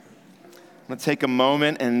going to take a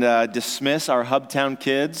moment and dismiss our Hubtown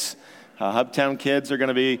kids. Hubtown kids are going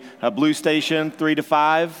to be Blue Station 3 to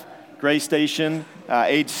 5, Gray Station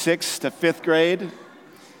age 6 to 5th grade.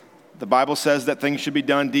 The Bible says that things should be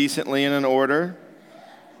done decently and in order.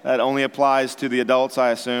 That only applies to the adults, I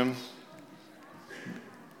assume.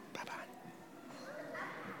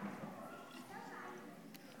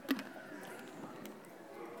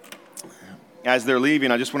 As they're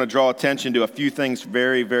leaving, I just want to draw attention to a few things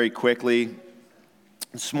very, very quickly.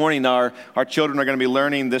 This morning, our children are going to be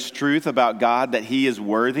learning this truth about God, that He is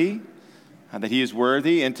worthy,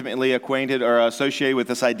 intimately acquainted or associated with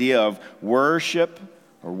this idea of worship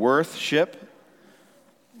or worthship.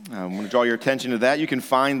 I'm going to draw your attention to that. You can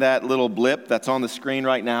find that little blip that's on the screen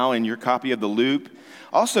right now in your copy of the loop.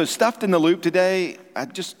 Also, stuffed in the loop today, I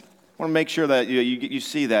just want to make sure that you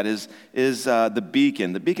see that is the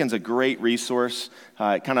beacon. The beacon's a great resource.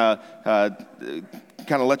 It kind of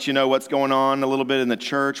lets you know what's going on a little bit in the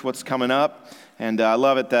church, what's coming up. And I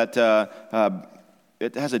love it that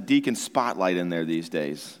it has a deacon spotlight in there these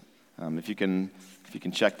days. If you can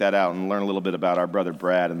check that out and learn a little bit about our brother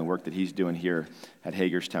Brad and the work that he's doing here at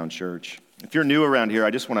Hagerstown Church. If you're new around here, I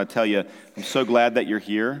just want to tell you, I'm so glad that you're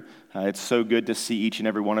here. It's so good to see each and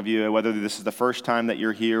every one of you. Whether this is the first time that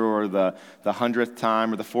you're here or the 100th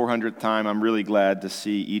time or the 400th time, I'm really glad to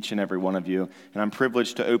see each and every one of you. And I'm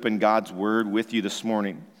privileged to open God's Word with you this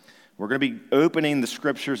morning. We're going to be opening the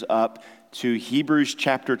Scriptures up to Hebrews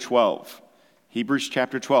chapter 12. Hebrews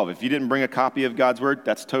chapter 12. If you didn't bring a copy of God's Word,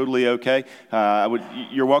 that's totally okay.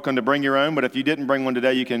 You're welcome to bring your own, but if you didn't bring one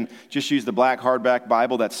today, you can just use the black hardback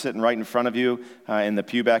Bible that's sitting right in front of you, in the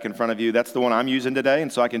pew back in front of you. That's the one I'm using today, and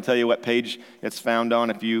so I can tell you what page it's found on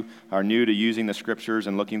if you are new to using the Scriptures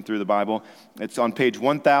and looking through the Bible. It's on page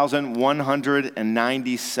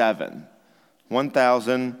 1197.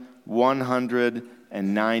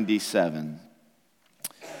 1197.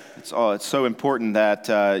 It's so important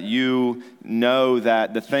that you know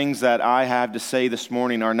that the things that I have to say this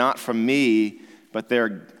morning are not from me, but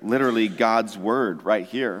they're literally God's Word right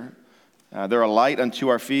here. They're a light unto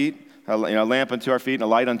our feet, a lamp unto our feet, and a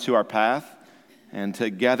light unto our path. And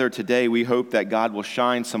together today, we hope that God will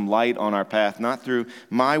shine some light on our path, not through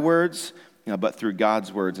my words, but through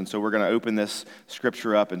God's words. And so we're going to open this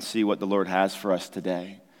Scripture up and see what the Lord has for us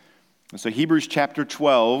today. And so Hebrews chapter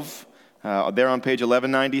 12. There on page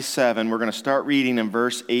 1197, we're going to start reading in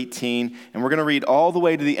verse 18, and we're going to read all the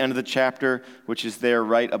way to the end of the chapter, which is there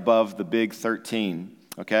right above the big 13,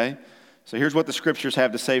 okay? So here's what the Scriptures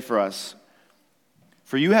have to say for us.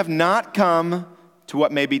 For you have not come to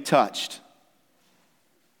what may be touched,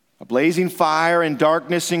 a blazing fire and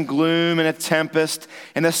darkness and gloom and a tempest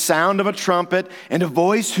and the sound of a trumpet and a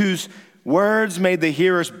voice whose words made the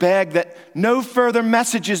hearers beg that no further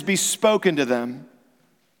messages be spoken to them.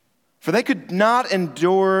 For they could not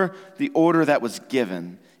endure the order that was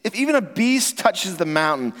given. If even a beast touches the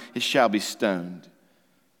mountain, it shall be stoned.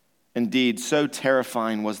 Indeed, so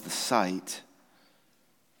terrifying was the sight,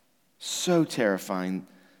 so terrifying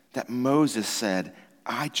that Moses said,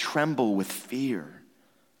 I tremble with fear.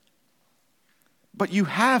 But you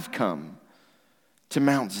have come to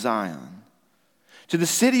Mount Zion, to the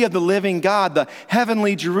city of the living God, the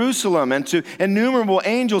heavenly Jerusalem, and to innumerable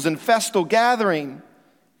angels in festal gathering,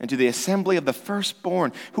 and to the assembly of the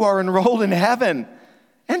firstborn who are enrolled in heaven,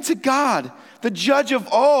 and to God, the judge of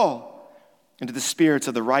all, and to the spirits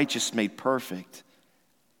of the righteous made perfect,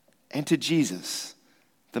 and to Jesus,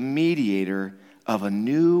 the mediator of a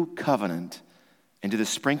new covenant, and to the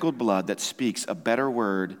sprinkled blood that speaks a better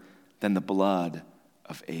word than the blood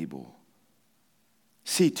of Abel.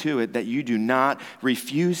 See to it that you do not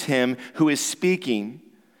refuse him who is speaking.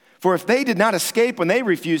 For if they did not escape when they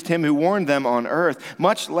refused him who warned them on earth,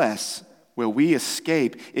 much less will we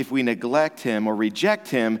escape if we neglect him or reject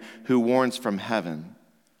him who warns from heaven.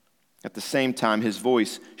 At the same time, his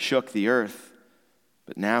voice shook the earth.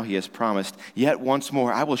 But now he has promised, yet once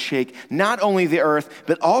more I will shake not only the earth,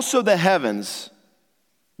 but also the heavens.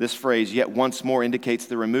 This phrase, yet once more, indicates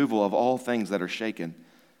the removal of all things that are shaken.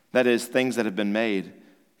 That is, things that have been made,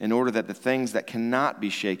 in order that the things that cannot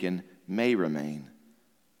be shaken may remain.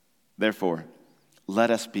 Therefore, let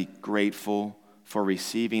us be grateful for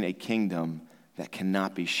receiving a kingdom that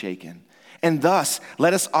cannot be shaken. And thus,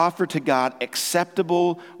 let us offer to God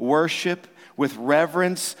acceptable worship with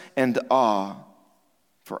reverence and awe,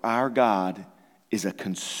 for our God is a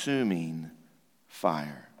consuming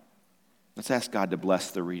fire. Let's ask God to bless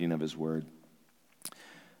the reading of his word.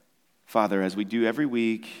 Father, as we do every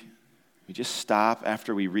week, we just stop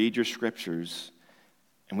after we read your Scriptures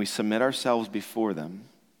and we submit ourselves before them.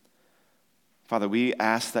 Father, we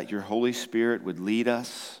ask that your Holy Spirit would lead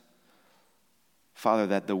us, Father,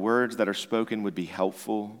 that the words that are spoken would be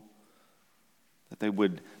helpful, that they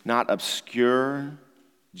would not obscure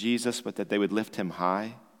Jesus, but that they would lift him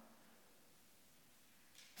high.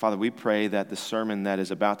 Father, we pray that the sermon that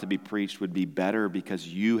is about to be preached would be better because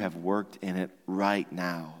you have worked in it right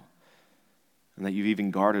now, and that you've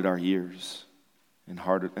even guarded our ears and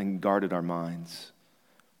guarded our minds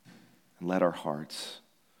and led our hearts.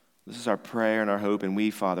 This is our prayer and our hope, and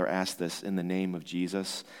we, Father, ask this in the name of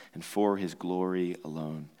Jesus and for his glory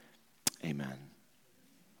alone. Amen.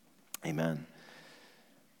 Amen.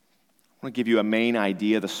 I want to give you a main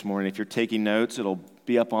idea this morning. If you're taking notes, it'll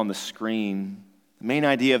be up on the screen. The main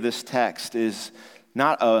idea of this text is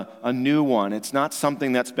not a new one. It's not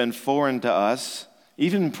something that's been foreign to us,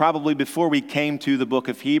 even probably before we came to the book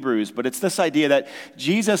of Hebrews, but it's this idea that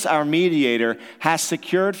Jesus, our mediator, has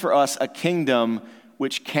secured for us a kingdom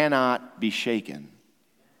which cannot be shaken.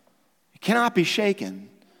 It cannot be shaken.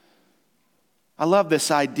 I love this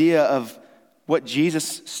idea of what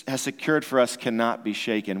Jesus has secured for us cannot be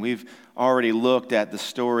shaken. We've already looked at the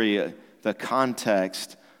story, the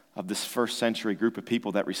context of this first century group of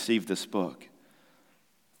people that received this book.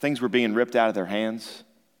 Things were being ripped out of their hands,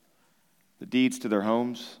 the deeds to their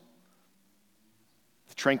homes,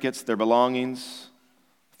 the trinkets, their belongings,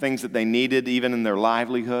 things that they needed even in their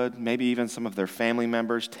livelihood, maybe even some of their family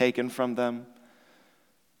members taken from them.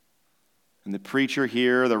 And the preacher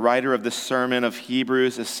here, the writer of this sermon of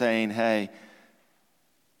Hebrews, is saying, hey,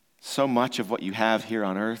 so much of what you have here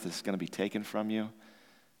on earth is going to be taken from you.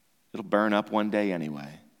 It'll burn up one day anyway.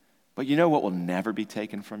 But you know what will never be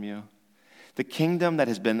taken from you? The kingdom that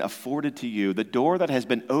has been afforded to you, the door that has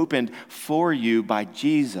been opened for you by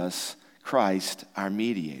Jesus Christ, our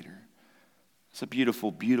mediator. It's a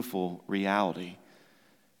beautiful, beautiful reality.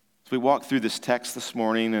 As we walk through this text this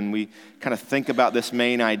morning and we kind of think about this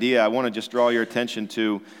main idea, I want to just draw your attention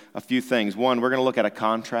to a few things. One, we're going to look at a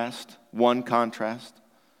contrast, one contrast.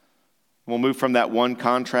 We'll move from that one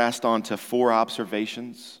contrast on to 4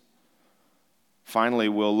 observations. Finally,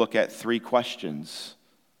 we'll look at 3 questions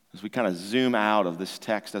as we kind of zoom out of this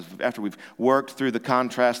text. After we've worked through the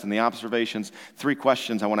contrast and the observations, 3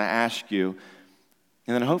 questions I want to ask you.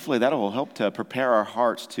 And then hopefully that will help to prepare our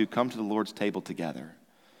hearts to come to the Lord's table together.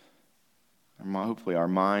 Hopefully our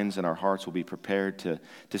minds and our hearts will be prepared to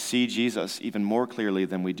see Jesus even more clearly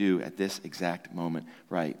than we do at this exact moment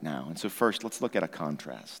right now. And so first, let's look at a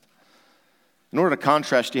contrast. In order to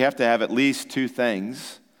contrast, you have to have at least 2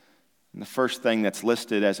 things. And the first thing that's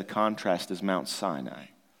listed as a contrast is Mount Sinai.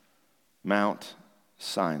 Mount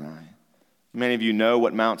Sinai. Many of you know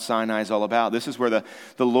what Mount Sinai is all about. This is where the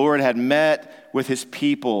Lord had met with his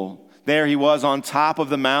people. There he was on top of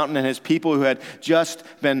the mountain, and his people who had just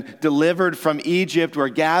been delivered from Egypt were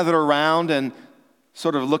gathered around and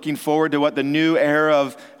sort of looking forward to what the new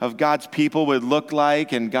era of God's people would look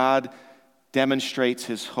like. And God demonstrates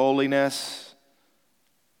his holiness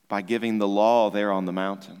by giving the law there on the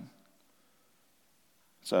mountain.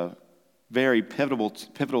 It's a very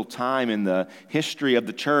pivotal time in the history of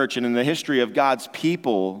the church and in the history of God's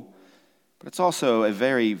people, but it's also a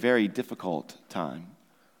very, very difficult time.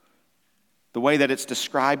 The way that it's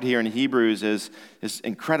described here in Hebrews is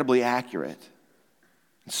incredibly accurate.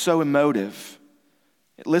 It's so emotive.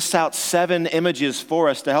 It lists out 7 images for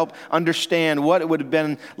us to help understand what it would have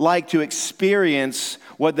been like to experience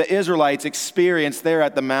what the Israelites experienced there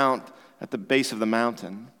at the base of the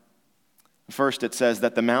mountain. First, it says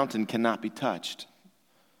that the mountain cannot be touched.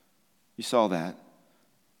 You saw that.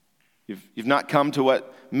 You've not come to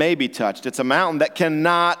what may be touched. It's a mountain that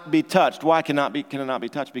cannot be touched. Why can it not be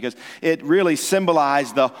touched? Because it really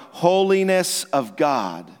symbolized the holiness of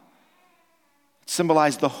God. It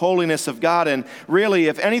symbolized the holiness of God, and really,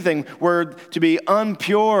 if anything were to be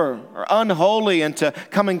impure or unholy and to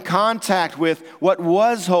come in contact with what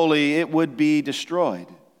was holy, it would be destroyed,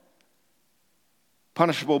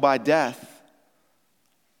 punishable by death.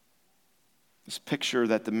 This picture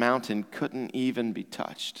that the mountain couldn't even be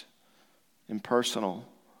touched, impersonal.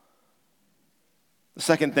 The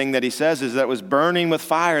second thing that he says is that it was burning with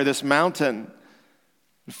fire, this mountain.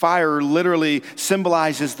 Fire literally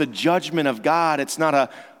symbolizes the judgment of God. It's not a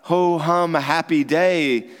ho-hum happy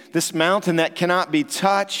day. This mountain that cannot be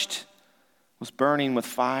touched was burning with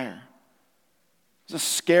fire. It was a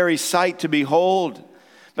scary sight to behold.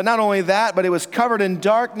 But not only that, but it was covered in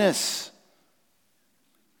darkness.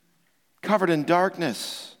 Covered in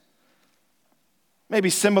darkness.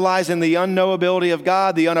 Maybe symbolizing the unknowability of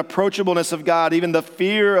God, the unapproachableness of God, even the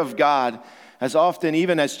fear of God. As often,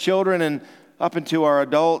 even as children and up into our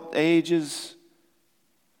adult ages,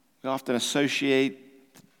 we often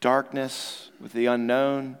associate darkness with the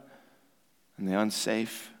unknown and the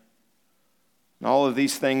unsafe. And all of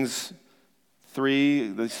these things,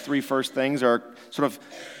 these three first things are sort of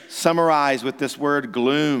summarized with this word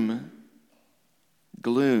gloom.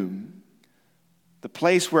 Gloom. The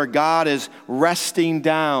place where God is resting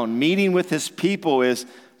down, meeting with his people, is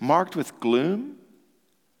marked with gloom.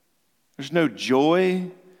 There's no joy.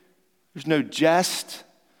 There's no jest.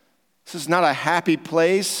 This is not a happy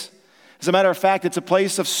place. As a matter of fact, it's a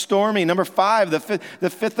place of storming. Number 5, the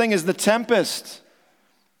fifth thing is the tempest.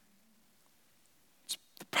 It's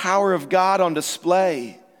the power of God on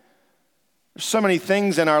display. There's so many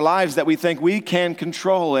things in our lives that we think we can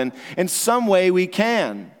control, and in some way we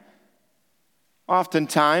can.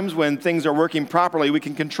 Oftentimes, when things are working properly, we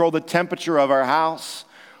can control the temperature of our house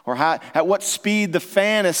or at what speed the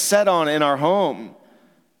fan is set on in our home.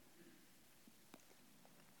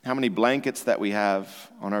 How many blankets that we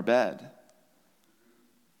have on our bed.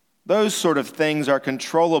 Those sort of things are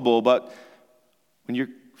controllable, but when you're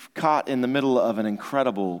caught in the middle of an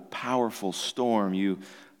incredible, powerful storm, you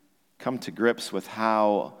come to grips with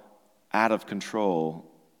how out of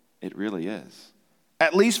control it really is.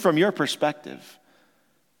 At least from your perspective.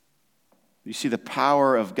 You see the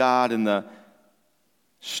power of God and the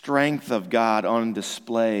strength of God on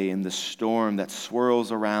display in the storm that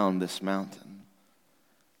swirls around this mountain.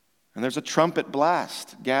 And there's a trumpet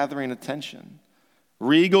blast gathering attention,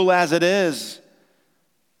 regal as it is.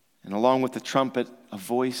 And along with the trumpet, a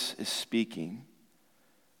voice is speaking.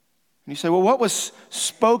 And you say, well, what was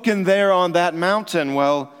spoken there on that mountain?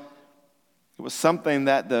 Well, it was something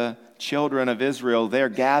that the children of Israel there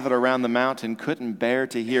gathered around the mountain couldn't bear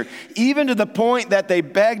to hear, even to the point that they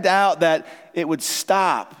begged out that it would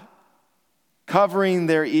stop, covering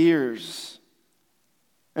their ears.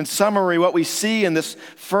 In summary, what we see in this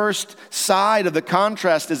first side of the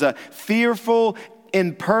contrast is a fearful,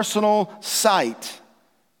 impersonal sight.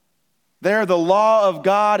 There, the law of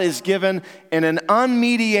God is given in an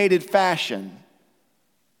unmediated fashion.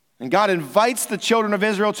 And God invites the children of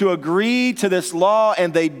Israel to agree to this law,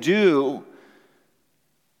 and they do.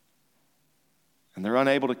 And they're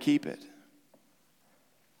unable to keep it.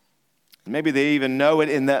 And maybe they even know it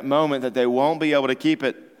in that moment that they won't be able to keep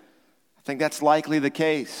it. I think that's likely the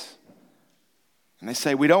case. And they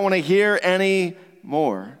say, we don't want to hear any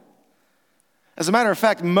more. As a matter of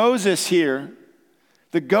fact, Moses here,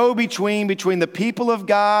 the go-between between the people of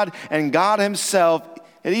God and God himself,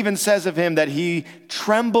 it even says of him that he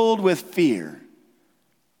trembled with fear.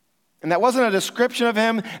 And that wasn't a description of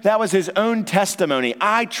him, that was his own testimony.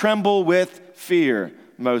 I tremble with fear,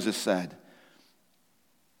 Moses said.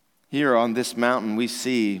 Here on this mountain we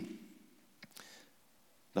see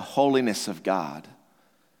the holiness of God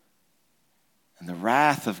and the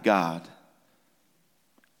wrath of God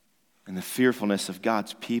and the fearfulness of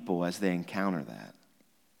God's people as they encounter that.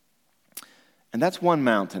 And that's one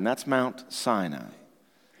mountain, that's Mount Sinai.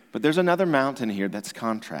 But there's another mountain here that's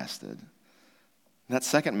contrasted. That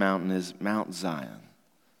second mountain is Mount Zion.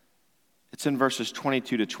 It's in verses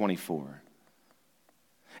 22 to 24.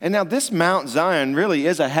 And now this Mount Zion really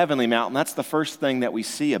is a heavenly mountain. That's the first thing that we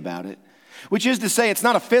see about it, which is to say it's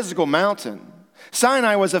not a physical mountain.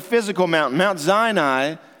 Sinai was a physical mountain. Mount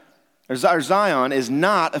Sinai, or Zion, is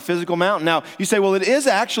not a physical mountain. Now, you say, well, it is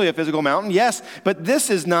actually a physical mountain. Yes, but this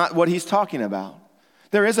is not what he's talking about.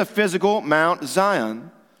 There is a physical Mount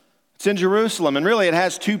Zion. It's in Jerusalem, and really it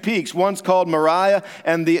has two peaks. One's called Moriah,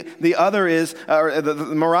 and the other is,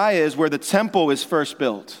 the Moriah is where the temple is first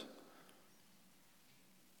built.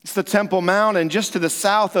 It's the Temple Mount, and just to the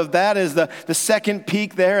south of that is the second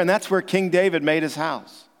peak there, and that's where King David made his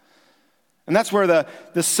house. And that's where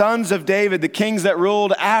the sons of David, the kings that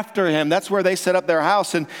ruled after him, that's where they set up their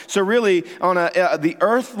house. And so really, on the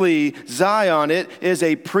earthly Zion, it is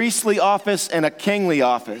a priestly office and a kingly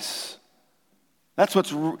office. That's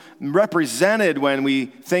what's represented when we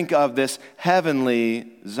think of this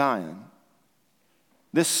heavenly Zion.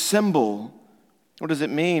 This symbol, what does it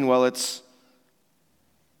mean? Well, it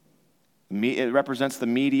represents the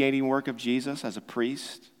mediating work of Jesus as a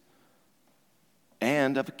priest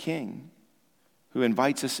and of a king who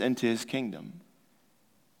invites us into his kingdom.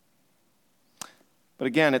 But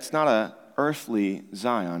again, it's not an earthly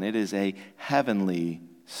Zion. It is a heavenly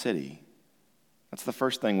city. That's the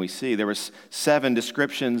first thing we see. There was 7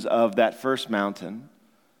 descriptions of that first mountain,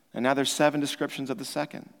 and now there's 7 descriptions of the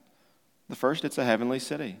second. The first, it's a heavenly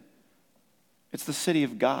city. It's the city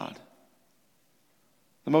of God.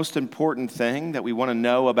 The most important thing that we want to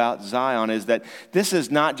know about Zion is that this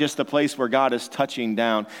is not just a place where God is touching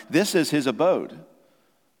down. This is his abode.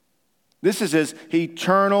 This is his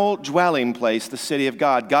eternal dwelling place, the city of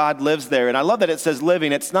God. God lives there. And I love that it says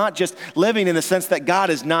living. It's not just living in the sense that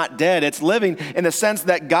God is not dead. It's living in the sense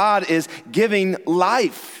that God is giving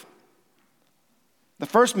life. The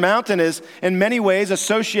first mountain is in many ways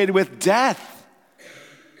associated with death.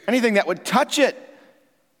 Anything that would touch it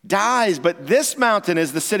dies. But this mountain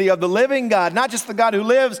is the city of the living God, not just the God who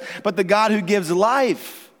lives, but the God who gives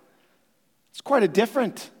life. It's quite a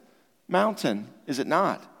different mountain, is it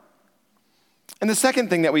not? And the second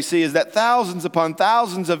thing that we see is that thousands upon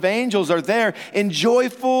thousands of angels are there in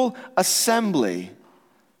joyful assembly.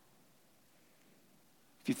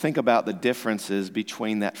 If you think about the differences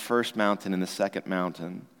between that first mountain and the second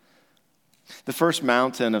mountain, the first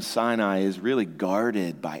mountain of Sinai is really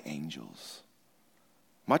guarded by angels,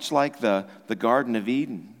 much like the Garden of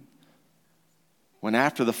Eden. When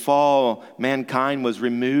after the fall, mankind was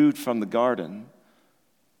removed from the garden,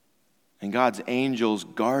 and God's angels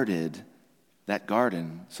guarded that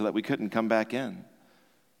garden so that we couldn't come back in.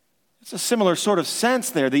 It's a similar sort of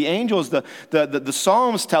sense there. The angels, the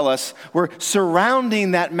Psalms tell us, were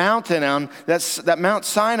surrounding that mountain, on that Mount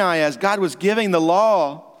Sinai, as God was giving the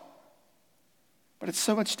law. But it's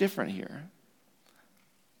so much different here.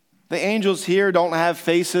 The angels here don't have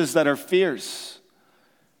faces that are fierce.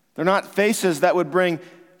 They're not faces that would bring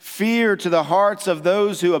fear to the hearts of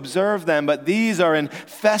those who observe them, but these are in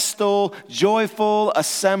festal, joyful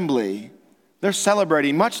assembly. They're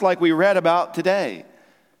celebrating, much like we read about today.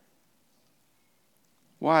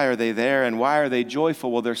 Why are they there and why are they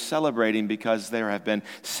joyful? Well, they're celebrating because there have been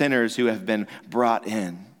sinners who have been brought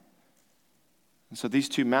in. And so these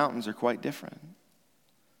two mountains are quite different.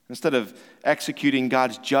 Instead of executing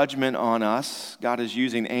God's judgment on us, God is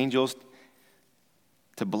using angels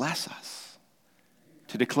to bless us,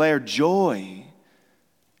 to declare joy,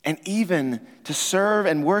 and even to serve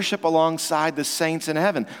and worship alongside the saints in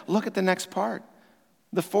heaven. Look at the next part.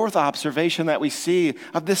 The fourth observation that we see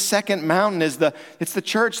of this second mountain is it's the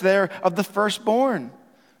church there of the firstborn.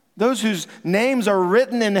 Those whose names are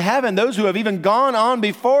written in heaven, those who have even gone on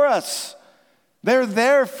before us. They're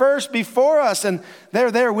there first before us, and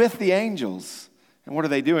they're there with the angels. And what are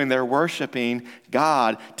they doing? They're worshiping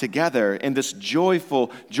God together in this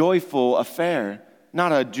joyful, joyful affair.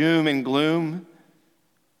 Not a doom and gloom.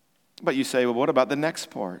 But you say, well, what about the next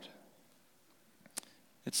part?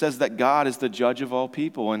 It says that God is the judge of all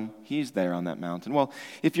people, and he's there on that mountain. Well,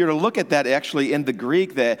 if you're to look at that actually in the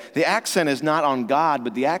Greek, the accent is not on God,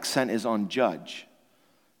 but the accent is on judge.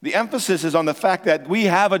 The emphasis is on the fact that we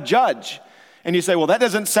have a judge. And you say, well, that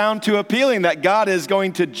doesn't sound too appealing, that God is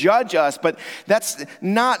going to judge us. But that's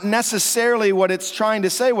not necessarily what it's trying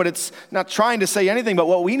to say. What it's not trying to say anything, but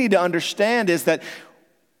what we need to understand is that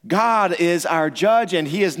God is our judge, and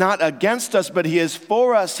he is not against us, but he is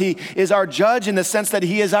for us. He is our judge in the sense that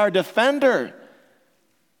he is our defender.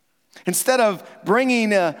 Instead of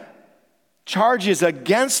bringing charges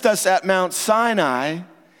against us at Mount Sinai,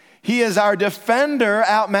 he is our defender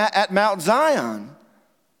at Mount Zion.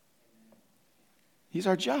 He's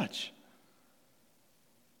our judge.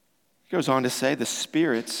 He goes on to say, the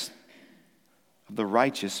spirits of the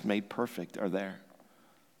righteous made perfect are there.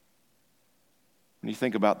 When you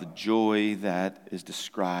think about the joy that is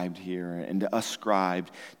described here and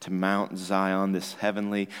ascribed to Mount Zion, this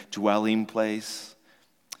heavenly dwelling place,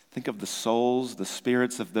 think of the souls, the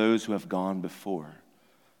spirits of those who have gone before.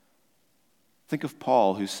 Think of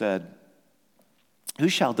Paul, who said, "Who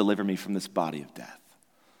shall deliver me from this body of death?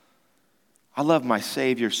 I love my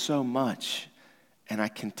Savior so much, and I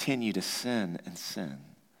continue to sin and sin."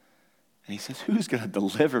 And he says, who's going to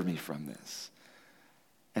deliver me from this?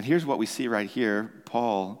 And here's what we see right here.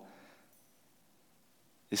 Paul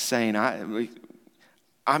is saying,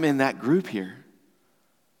 I'm in that group here.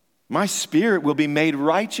 My spirit will be made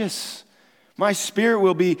righteous. My spirit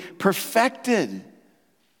will be perfected.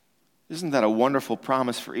 Isn't that a wonderful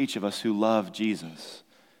promise for each of us who love Jesus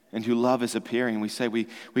and who love his appearing? We say we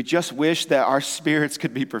just wish that our spirits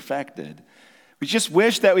could be perfected. We just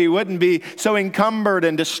wish that we wouldn't be so encumbered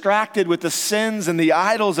and distracted with the sins and the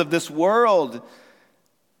idols of this world.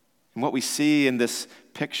 And what we see in this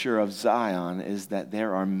picture of Zion is that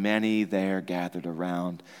there are many there gathered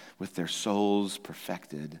around with their souls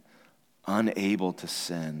perfected, unable to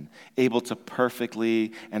sin, able to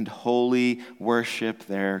perfectly and wholly worship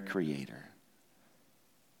their Creator.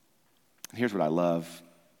 And here's what I love.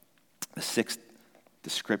 The sixth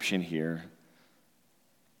description here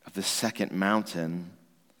of the second mountain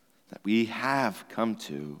that we have come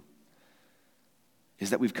to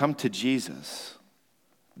is that we've come to Jesus,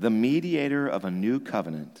 the mediator of a new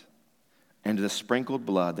covenant, and the sprinkled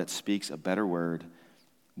blood that speaks a better word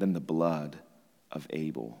than the blood of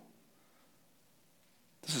Abel.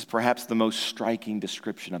 This is perhaps the most striking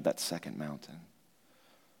description of that second mountain.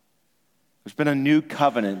 There's been a new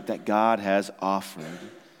covenant that God has offered.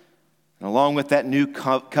 And along with that new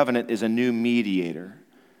covenant is a new mediator.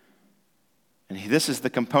 And this is the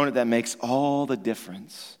component that makes all the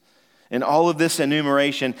difference. In all of this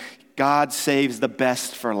enumeration, God saves the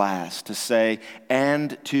best for last to say,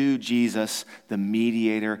 and to Jesus, the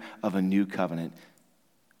mediator of a new covenant.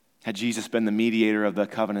 Had Jesus been the mediator of the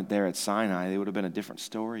covenant there at Sinai, it would have been a different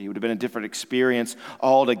story. It would have been a different experience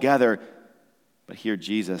altogether. But here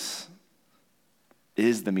Jesus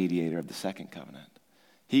is the mediator of the second covenant.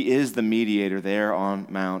 He is the mediator there on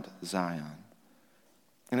Mount Zion.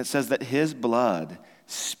 And it says that his blood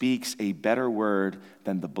speaks a better word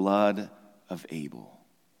than the blood of Abel.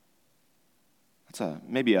 That's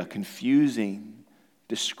maybe a confusing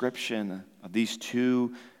description of these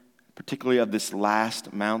two, particularly of this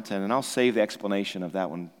last mountain. And I'll save the explanation of that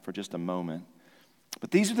one for just a moment.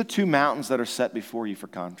 But these are the two mountains that are set before you for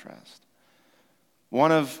contrast.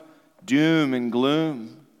 One of doom and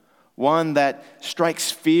gloom, one that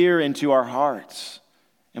strikes fear into our hearts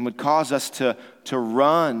and would cause us to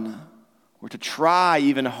run or to try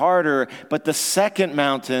even harder. But the second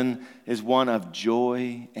mountain is one of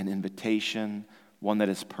joy and invitation, one that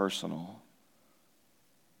is personal.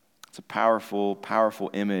 It's a powerful, powerful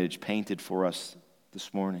image painted for us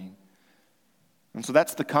this morning. And so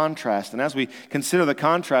that's the contrast. And as we consider the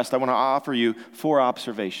contrast, I want to offer you 4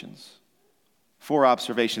 observations. 4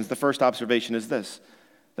 observations. The first observation is this,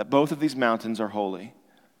 that both of these mountains are holy.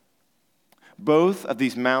 Both of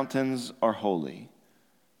these mountains are holy.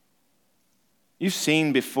 You've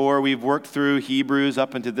seen before, we've worked through Hebrews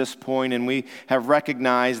up until this point, and we have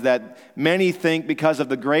recognized that many think because of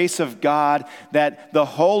the grace of God that the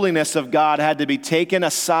holiness of God had to be taken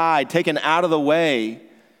aside, taken out of the way,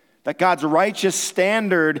 that God's righteous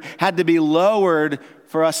standard had to be lowered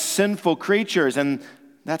for us sinful creatures, and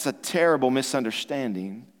that's a terrible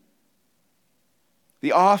misunderstanding.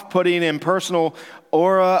 The off-putting, impersonal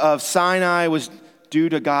aura of Sinai was due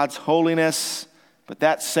to God's holiness, but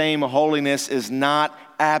that same holiness is not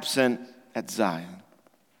absent at Zion.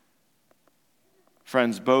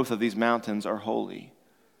 Friends, both of these mountains are holy.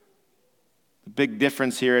 The big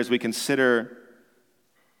difference here as we consider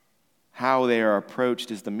how they are approached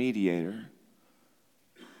is the mediator.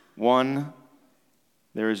 One,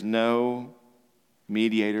 there is no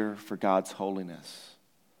mediator for God's holiness.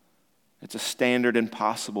 It's a standard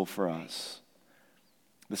impossible for us.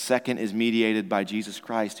 The second is mediated by Jesus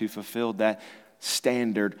Christ, who fulfilled that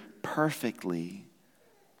standard perfectly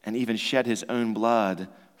and even shed his own blood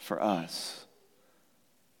for us.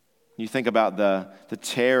 You think about the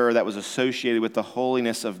terror that was associated with the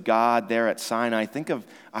holiness of God there at Sinai. Think of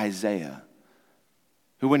Isaiah,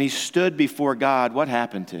 who when he stood before God, what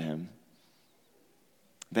happened to him?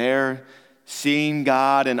 There, seeing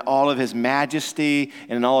God in all of his majesty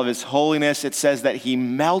and in all of his holiness, it says that he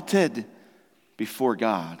melted before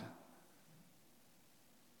God.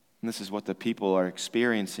 And this is what the people are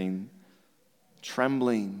experiencing,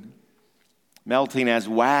 trembling, melting as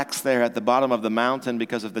wax there at the bottom of the mountain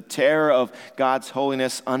because of the terror of God's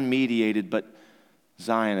holiness, unmediated, but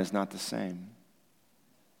Zion is not the same.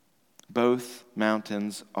 Both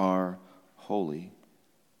mountains are holy.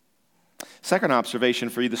 Second observation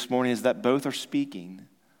for you this morning is that both are speaking.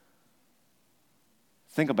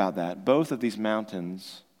 Think about that. Both of these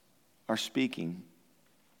mountains are speaking.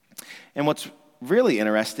 And what's really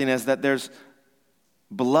interesting is that there's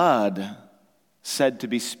blood said to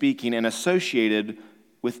be speaking and associated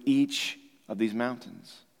with each of these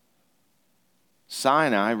mountains.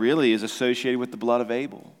 Sinai really is associated with the blood of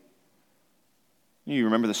Abel. You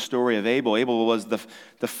remember the story of Abel. Abel was the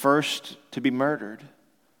first to be murdered.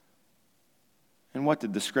 And what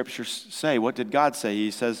did the scriptures say? What did God say?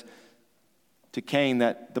 He says to Cain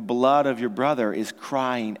that the blood of your brother is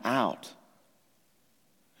crying out.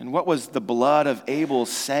 And what was the blood of Abel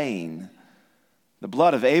saying? The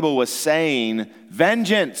blood of Abel was saying,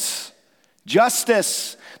 vengeance,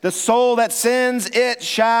 justice, the soul that sins, it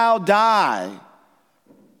shall die.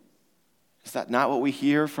 Is that not what we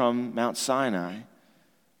hear from Mount Sinai?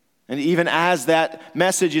 And even as that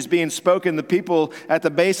message is being spoken, the people at the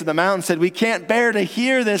base of the mountain said, we can't bear to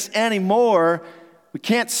hear this anymore. We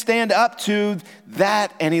can't stand up to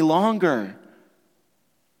that any longer.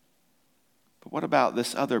 But what about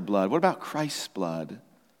this other blood? What about Christ's blood?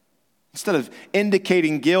 Instead of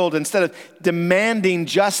indicating guilt, instead of demanding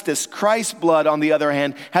justice, Christ's blood, on the other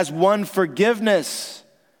hand, has won forgiveness.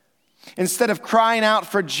 Instead of crying out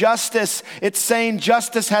for justice, it's saying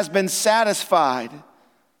justice has been satisfied.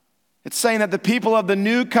 It's saying that the people of the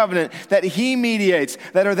new covenant that he mediates,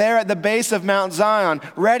 that are there at the base of Mount Zion,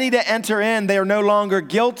 ready to enter in, they are no longer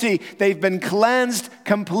guilty. They've been cleansed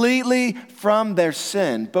completely from their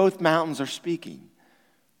sin. Both mountains are speaking.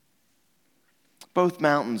 Both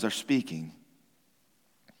mountains are speaking.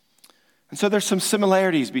 And so there's some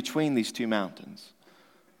similarities between these two mountains.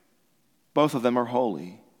 Both of them are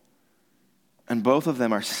holy. And both of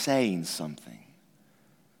them are saying something.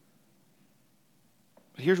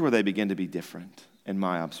 But here's where they begin to be different in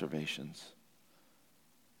my observations.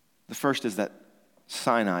 The first is that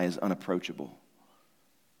Sinai is unapproachable.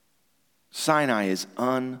 Sinai is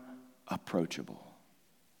unapproachable.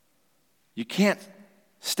 You can't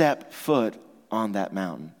step foot on that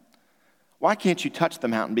mountain. Why can't you touch the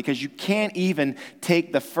mountain? Because you can't even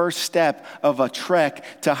take the first step of a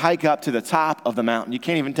trek to hike up to the top of the mountain. You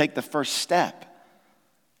can't even take the first step.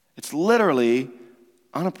 It's literally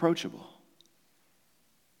unapproachable.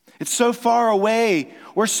 It's so far away.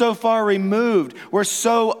 We're so far removed. We're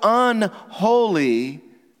so unholy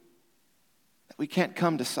that we can't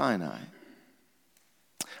come to Sinai.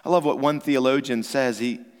 I love what one theologian says.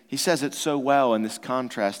 He says it so well in this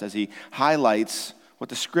contrast as he highlights what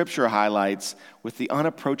the Scripture highlights with the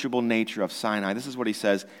unapproachable nature of Sinai. This is what he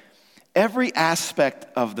says. Every aspect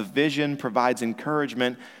of the vision provides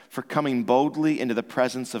encouragement for coming boldly into the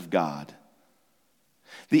presence of God.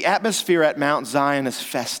 The atmosphere at Mount Zion is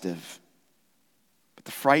festive, but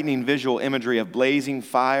the frightening visual imagery of blazing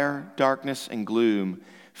fire, darkness, and gloom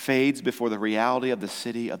fades before the reality of the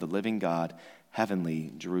city of the living God,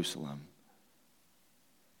 heavenly Jerusalem.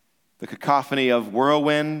 The cacophony of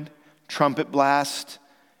whirlwind, trumpet blast,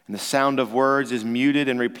 and the sound of words is muted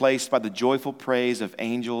and replaced by the joyful praise of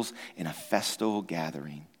angels in a festal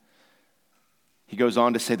gathering. He goes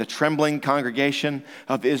on to say, the trembling congregation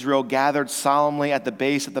of Israel gathered solemnly at the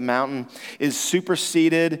base of the mountain is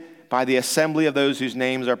superseded by the assembly of those whose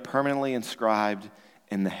names are permanently inscribed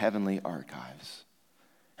in the heavenly archives.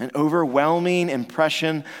 An overwhelming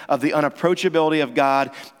impression of the unapproachability of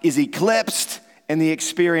God is eclipsed in the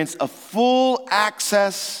experience of full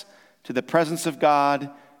access to the presence of God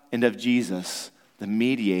and of Jesus, the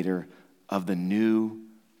mediator of the new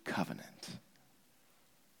covenant.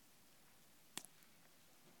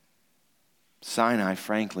 Sinai,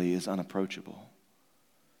 frankly, is unapproachable.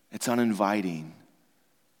 It's uninviting.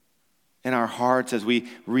 In our hearts, as we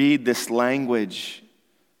read this language,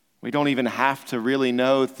 we don't even have to really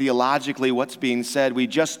know theologically what's being said. We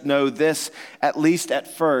just know this, at least at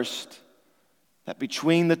first, that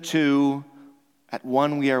between the two, at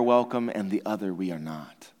one we are welcome and the other we are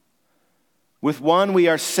not. With one we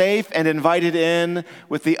are safe and invited in,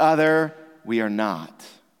 with the other we are not.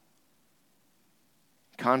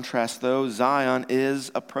 Contrast though, Zion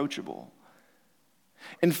is approachable.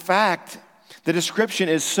 In fact, the description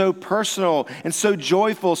is so personal and so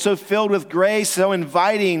joyful, so filled with grace, so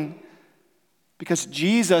inviting, because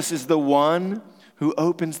Jesus is the one who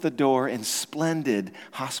opens the door in splendid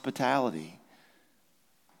hospitality.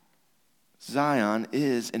 Zion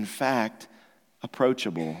is, in fact,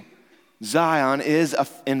 approachable. Zion is,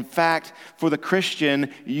 in fact, for the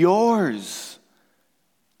Christian, yours.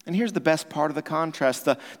 And here's the best part of the contrast.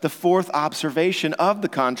 The fourth observation of the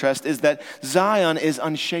contrast is that Zion is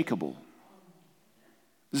unshakable.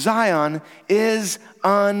 Zion is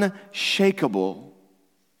unshakable.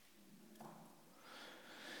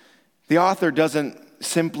 The author doesn't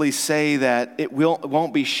simply say that it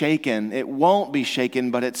won't be shaken. It won't be shaken,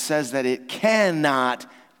 but it says that it cannot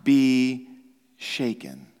be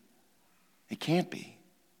shaken. It can't be.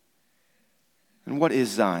 And what is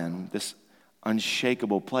Zion, this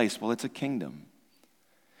unshakable place? Well, it's a kingdom.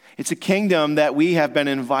 It's a kingdom that we have been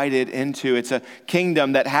invited into. It's a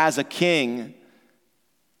kingdom that has a king. Do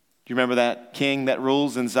you remember that king that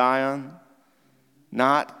rules in Zion?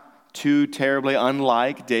 Not too terribly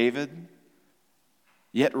unlike David,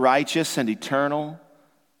 yet righteous and eternal.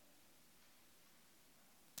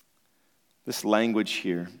 This language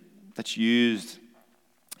here that's used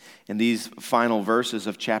in these final verses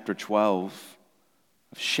of chapter 12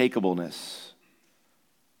 of shakeableness,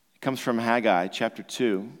 it comes from Haggai chapter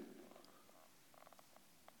 2,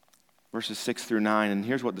 verses 6 through 9. And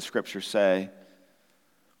here's what the scriptures say.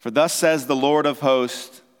 For thus says the Lord of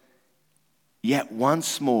hosts, yet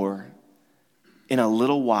once more, in a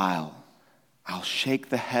little while, I'll shake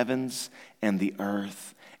the heavens and the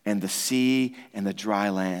earth and the sea and the dry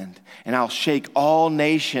land. And I'll shake all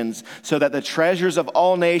nations so that the treasures of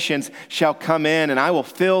all nations shall come in. And I will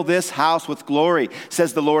fill this house with glory,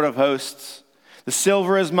 says the Lord of hosts. The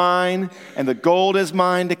silver is mine and the gold is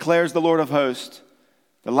mine, declares the Lord of hosts.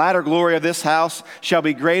 The latter glory of this house shall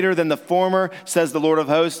be greater than the former, says the Lord of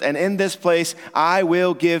hosts, and in this place I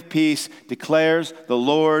will give peace, declares the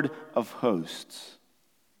Lord of hosts.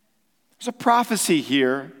 There's a prophecy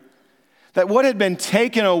here that what had been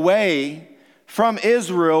taken away from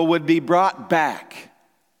Israel would be brought back.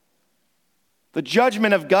 The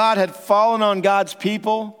judgment of God had fallen on God's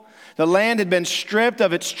people. The land had been stripped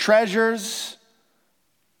of its treasures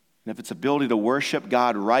and of its ability to worship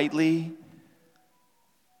God rightly.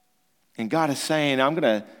 And God is saying, I'm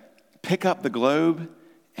going to pick up the globe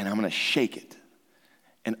and I'm going to shake it.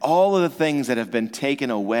 And all of the things that have been taken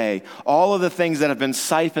away, all of the things that have been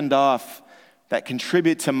siphoned off that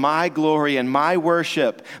contribute to my glory and my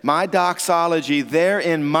worship, my doxology there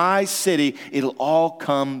in my city, it'll all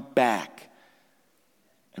come back.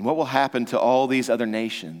 And what will happen to all these other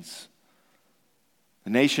nations?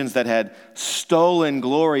 The nations that had stolen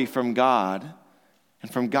glory from God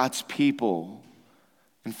and from God's people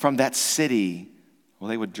and from that city, well,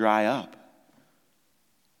 they would dry up.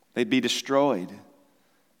 They'd be destroyed.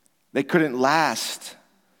 They couldn't last.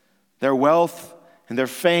 Their wealth and their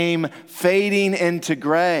fame fading into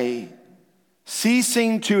gray,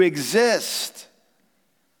 ceasing to exist.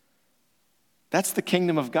 That's the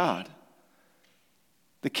kingdom of God.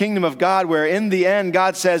 The kingdom of God, where in the end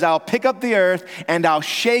God says, I'll pick up the earth and I'll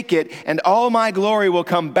shake it, and all my glory will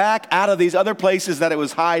come back out of these other places that it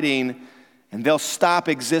was hiding, and they'll stop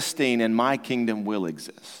existing and my kingdom will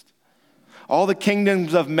exist. All the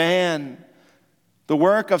kingdoms of man, the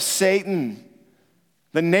work of Satan,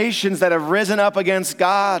 the nations that have risen up against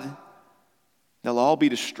God, they'll all be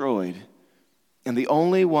destroyed. And the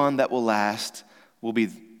only one that will last will be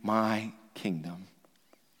my kingdom.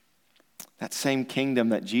 That same kingdom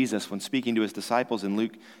that Jesus, when speaking to his disciples in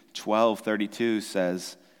Luke 12:32,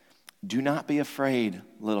 says, do not be afraid,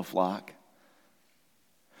 little flock,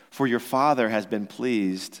 for your Father has been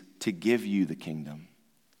pleased to give you the kingdom.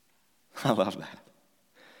 I love that.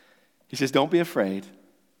 He says, don't be afraid.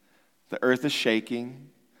 The earth is shaking.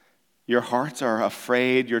 Your hearts are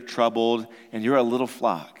afraid, you're troubled, and you're a little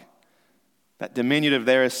flock. That diminutive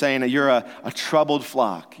there is saying that you're a troubled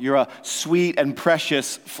flock. You're a sweet and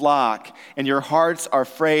precious flock, and your hearts are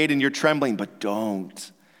afraid and you're trembling, but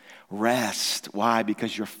don't. Rest. Why?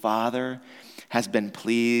 Because your Father has been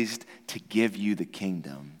pleased to give you the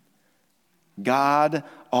kingdom. God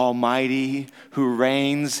Almighty, who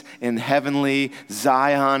reigns in heavenly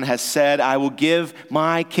Zion, has said, I will give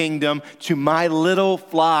my kingdom to my little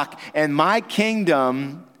flock, and my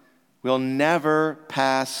kingdom will never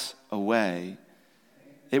pass away.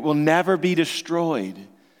 It will never be destroyed.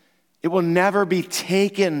 It will never be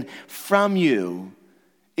taken from you.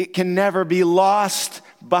 It can never be lost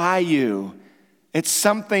by you. It's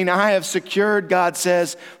something I have secured, God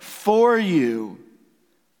says, for you.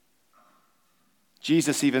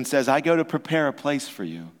 Jesus even says, I go to prepare a place for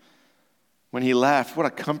you. When he left, what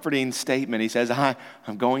a comforting statement. He says,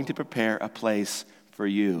 I'm going to prepare a place for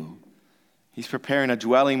you. He's preparing a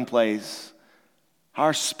dwelling place,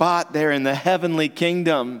 our spot there in the heavenly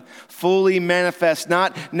kingdom, fully manifest,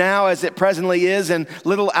 not now as it presently is in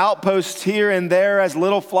little outposts here and there as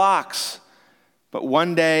little flocks, but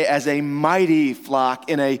one day as a mighty flock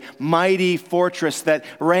in a mighty fortress that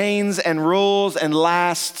reigns and rules and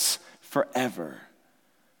lasts forever.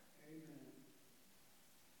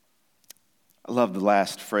 I love the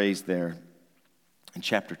last phrase there in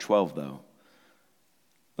chapter 12, though.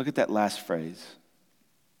 Look at that last phrase.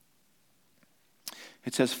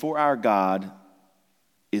 It says, for our God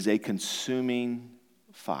is a consuming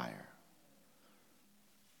fire.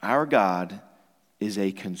 Our God is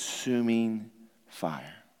a consuming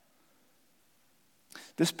fire.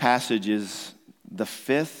 This passage is the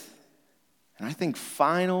fifth, and I think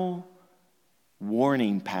final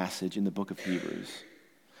warning passage in the book of Hebrews.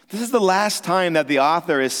 This is the last time that the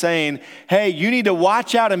author is saying, hey, you need to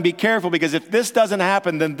watch out and be careful, because if this doesn't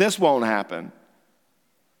happen, then this won't happen.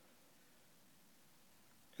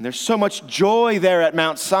 And there's so much joy there at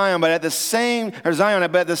Mount Zion, but at the same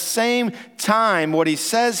time, what he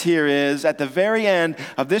says here is, at the very end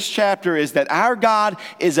of this chapter, is that our God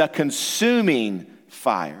is a consuming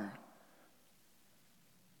fire.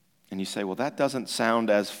 And you say, well, that doesn't sound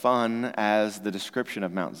as fun as the description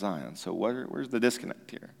of Mount Zion. So where's the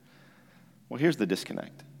disconnect here? Well, here's the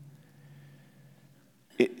disconnect.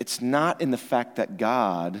 It's not in the fact that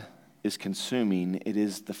God is consuming. It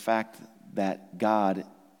is the fact that God,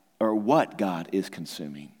 or what God is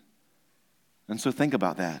consuming. And so think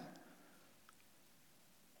about that.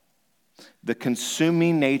 The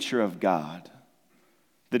consuming nature of God,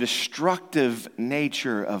 the destructive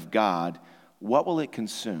nature of God, what will it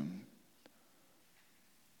consume?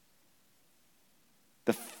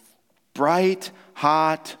 The bright,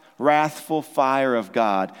 hot, wrathful fire of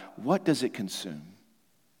God, what does it consume?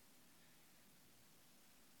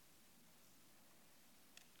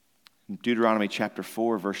 In Deuteronomy chapter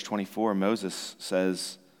 4, verse 24, Moses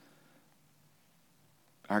says,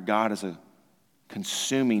 our God is a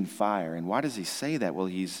consuming fire. And why does he say that? Well,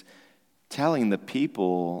 he's telling the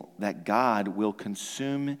people that God will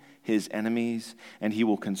consume his enemies and he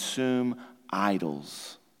will consume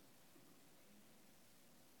idols.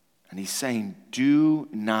 And he's saying, do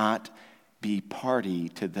not be party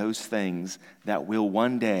to those things that will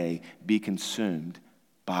one day be consumed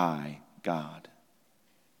by God.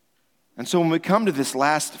 And so when we come to this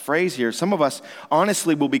last phrase here, some of us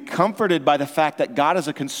honestly will be comforted by the fact that God is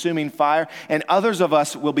a consuming fire, and others of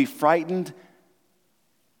us will be frightened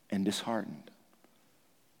and disheartened.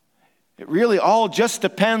 It really all just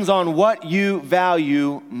depends on what you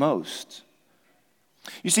value most.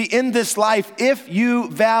 You see, in this life, if you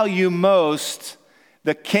value most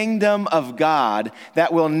the kingdom of God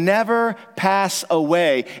that will never pass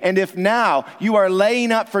away, and if now you are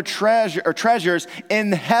laying up for treasures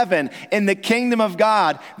in heaven, in the kingdom of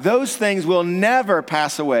God, those things will never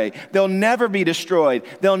pass away. They'll never be destroyed.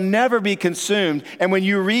 They'll never be consumed. And when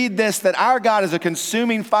you read this, that our God is a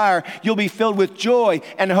consuming fire, you'll be filled with joy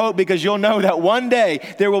and hope because you'll know that one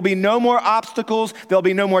day there will be no more obstacles. There'll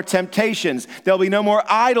be no more temptations. There'll be no more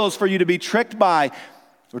idols for you to be tricked by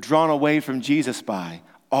or drawn away from Jesus by.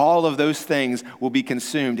 All of those things will be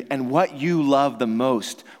consumed, and what you love the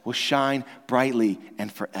most will shine brightly and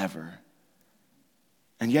forever.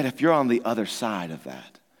 And yet, if you're on the other side of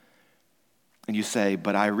that, and you say,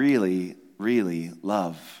 but I really, really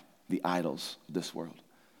love the idols of this world,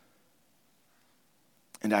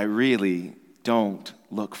 and I really don't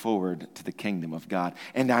look forward to the kingdom of God,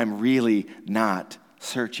 and I'm really not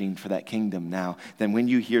searching for that kingdom now, then when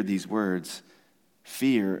you hear these words,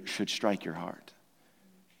 fear should strike your heart.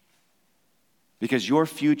 Because your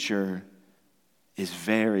future is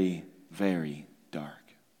very, very dark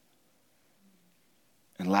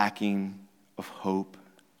and lacking of hope.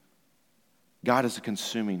 God is a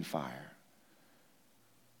consuming fire.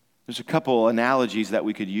 There's a couple analogies that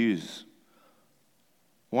we could use.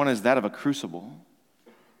 One is that of a crucible.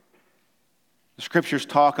 The scriptures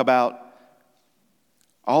talk about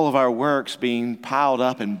all of our works being piled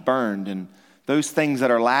up and burned, and those things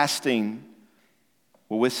that are lasting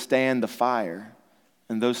will withstand the fire,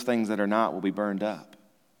 and those things that are not will be burned up.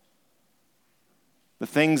 The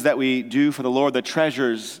things that we do for the Lord, the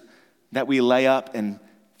treasures that we lay up and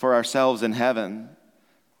for ourselves in heaven,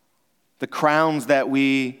 the crowns that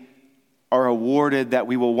we are awarded that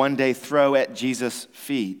we will one day throw at Jesus'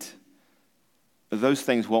 feet, those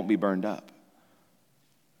things won't be burned up.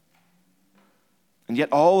 And yet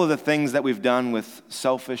all of the things that we've done with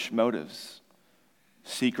selfish motives,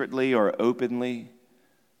 secretly or openly,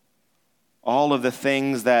 all of the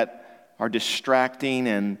things that are distracting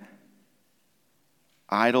and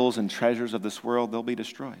idols and treasures of this world, they'll be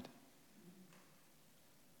destroyed.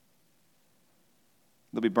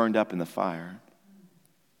 They'll be burned up in the fire.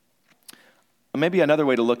 Maybe another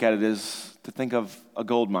way to look at it is to think of a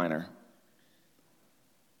gold miner.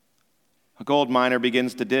 A gold miner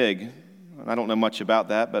begins to dig. I don't know much about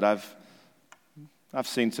that, but I've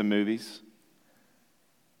seen some movies.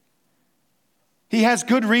 He has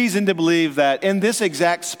good reason to believe that in this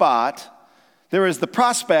exact spot, there is the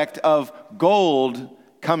prospect of gold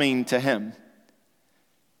coming to him.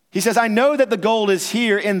 He says, I know that the gold is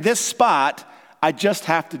here in this spot. I just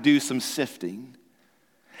have to do some sifting.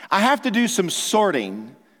 I have to do some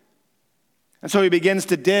sorting. And so he begins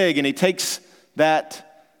to dig, and he takes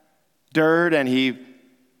that dirt and he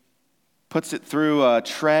puts it through a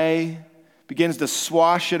tray, begins to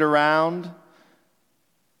swash it around,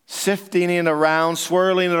 sifting it around,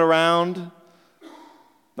 swirling it around.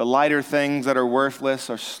 The lighter things that are worthless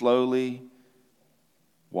are slowly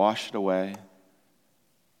washed away.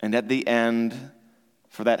 And at the end,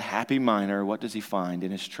 for that happy miner, what does he find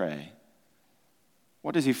in his tray?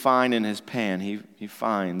 What does he find in his pan? He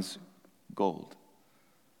finds gold.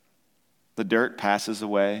 The dirt passes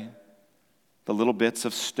away. The little bits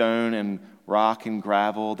of stone and rock and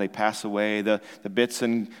gravel, they pass away. The bits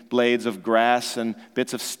and blades of grass and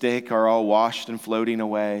bits of stick are all washed and floating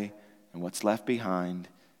away. And what's left behind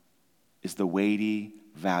is the weighty,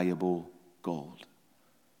 valuable gold.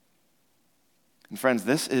 And friends,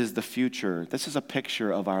 this is the future. This is a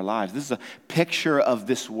picture of our lives. This is a picture of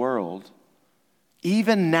this world.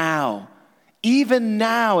 Even now,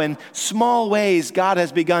 in small ways, God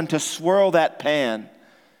has begun to swirl that pan.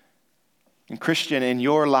 And Christian, in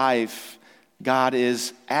your life, God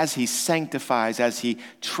is, as he sanctifies, as he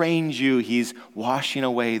trains you, he's washing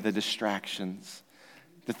away the distractions,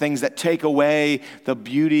 the things that take away the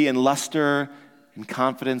beauty and luster and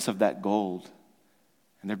confidence of that gold.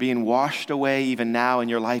 And they're being washed away even now in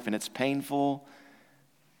your life, and it's painful,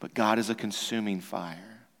 but God is a consuming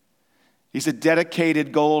fire. He's a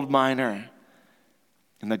dedicated gold miner,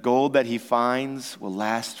 and the gold that he finds will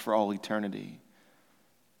last for all eternity.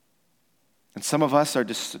 And some of us are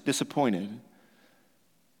disappointed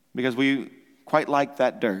because we quite like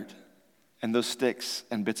that dirt and those sticks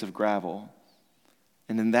and bits of gravel.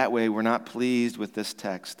 And in that way, we're not pleased with this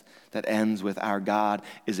text that ends with our God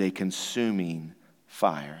is a consuming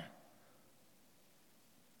fire.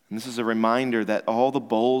 And this is a reminder that all the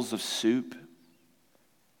bowls of soup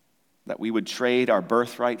that we would trade our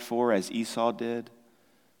birthright for, as Esau did,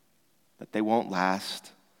 that they won't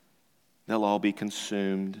last. They'll all be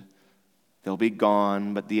consumed. They'll be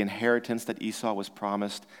gone, but the inheritance that Esau was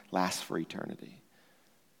promised lasts for eternity.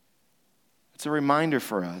 It's a reminder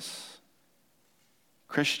for us,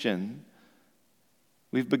 Christian,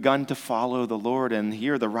 we've begun to follow the Lord, and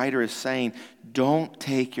here the writer is saying, don't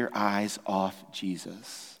take your eyes off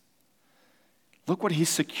Jesus. Look what he's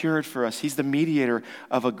secured for us. He's the mediator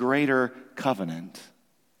of a greater covenant.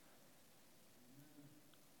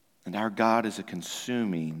 And our God is a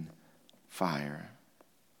consuming fire.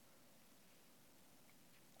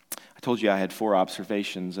 I told you I had 4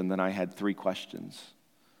 observations, and then I had 3 questions.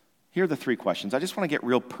 Here are the 3 questions. I just want to get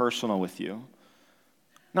real personal with you.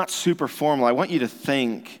 Not super formal. I want you to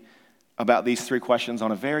think about these 3 questions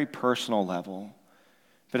on a very personal level.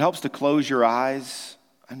 If it helps to close your eyes,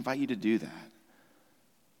 I invite you to do that.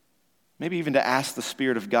 Maybe even to ask the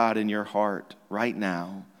Spirit of God in your heart right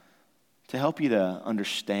now to help you to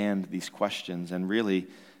understand these questions and really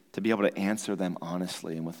to be able to answer them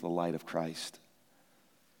honestly and with the light of Christ.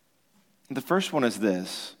 The first one is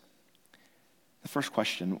this. The first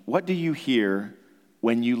question, what do you hear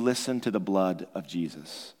when you listen to the blood of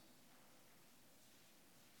Jesus?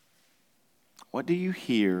 What do you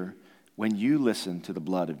hear when you listen to the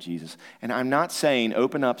blood of Jesus? And I'm not saying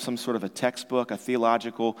open up some sort of a textbook, a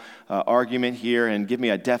theological argument here and give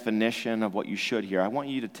me a definition of what you should hear. I want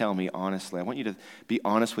you to tell me honestly. I want you to be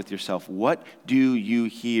honest with yourself. What do you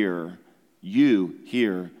hear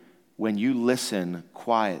when you listen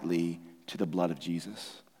quietly to the blood of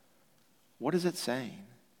Jesus? What is it saying?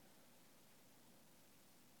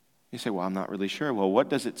 You say, well, I'm not really sure. Well, what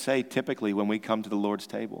does it say typically when we come to the Lord's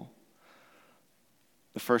table?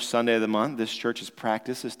 The first Sunday of the month, this church's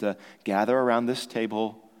practice is to gather around this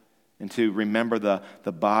table and to remember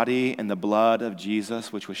the body and the blood of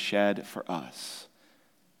Jesus, which was shed for us.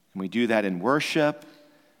 And we do that in worship.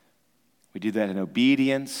 We do that in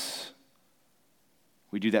obedience.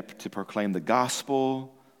 We do that to proclaim the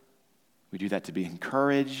gospel. We do that to be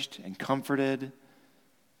encouraged and comforted.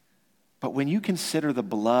 But when you consider the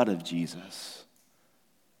blood of Jesus,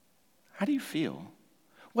 how do you feel?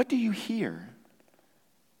 What do you hear?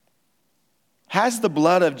 Has the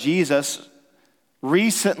blood of Jesus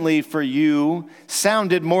recently for you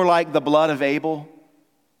sounded more like the blood of Abel?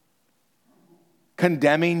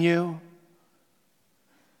 Condemning you?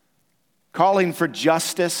 Calling for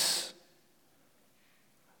justice?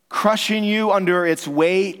 Crushing you under its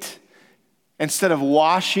weight instead of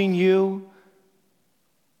washing you?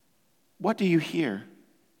 What do you hear?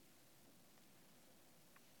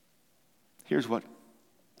 Here's what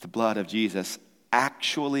the blood of Jesus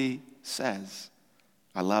actually says.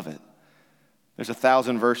 I love it. There's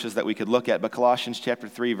 1,000 verses that we could look at, but Colossians chapter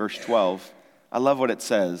 3, verse 12, I love what it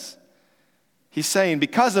says. He's saying,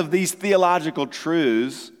 because of these theological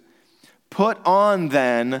truths, put on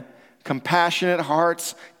then compassionate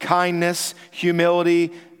hearts, kindness,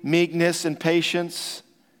 humility, meekness, and patience.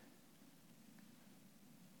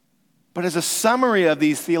 But as a summary of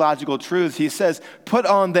these theological truths, he says, put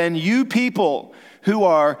on then you people who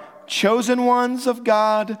are chosen ones of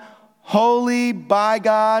God, holy by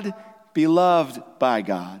God, beloved by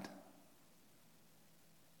God.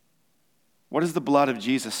 What does the blood of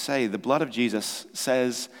Jesus say? The blood of Jesus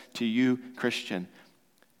says to you, Christian,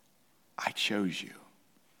 I chose you.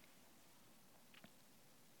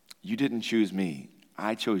 You didn't choose me.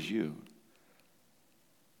 I chose you.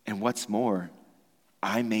 And what's more,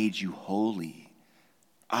 I made you holy.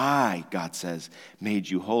 I, God says, made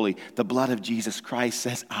you holy. The blood of Jesus Christ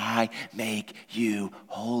says, I make you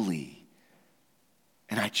holy.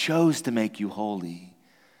 And I chose to make you holy.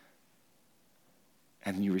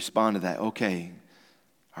 And you respond to that, okay,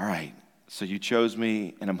 all right, so you chose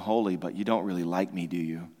me and I'm holy, but you don't really like me, do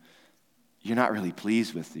you? You're not really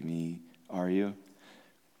pleased with me, are you?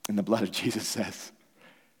 And the blood of Jesus says,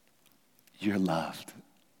 you're loved.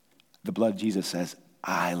 The blood of Jesus says,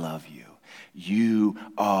 I love you. You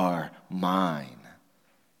are mine.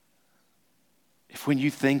 If when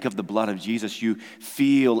you think of the blood of Jesus, you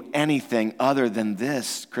feel anything other than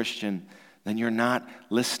this, Christian, then you're not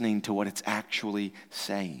listening to what it's actually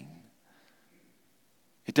saying.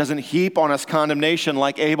 It doesn't heap on us condemnation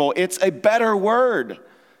like Abel. It's a better word.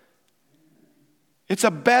 It's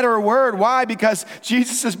a better word. Why? Because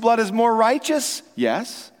Jesus' blood is more righteous?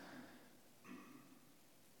 Yes.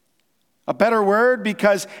 A better word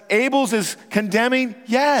because Abel's is condemning?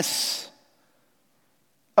 Yes.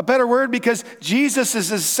 A better word because Jesus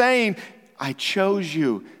is saying, I chose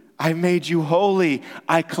you. I made you holy.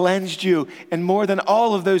 I cleansed you. And more than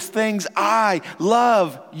all of those things, I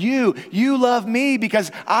love you. You love me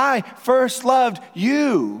because I first loved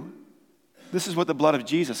you. This is what the blood of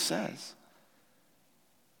Jesus says.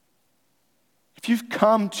 If you've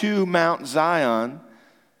come to Mount Zion,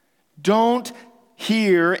 don't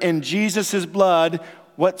hear in Jesus' blood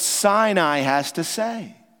what Sinai has to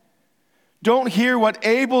say. Don't hear what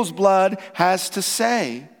Abel's blood has to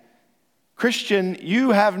say. Christian,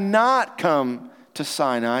 you have not come to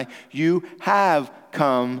Sinai. You have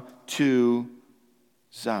come to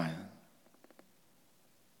Zion.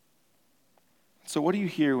 So what do you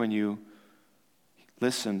hear when you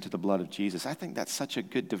listen to the blood of Jesus? I think that's such a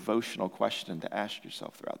good devotional question to ask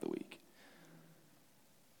yourself throughout the week.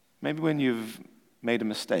 Maybe when you've made a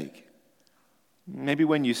mistake. Maybe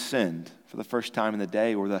when you sinned for the first time in the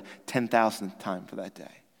day or the 10,000th time for that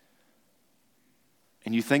day.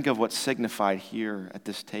 And you think of what's signified here at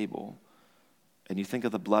this table, and you think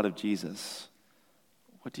of the blood of Jesus.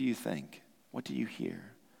 What do you think? What do you hear?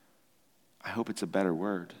 I hope it's a better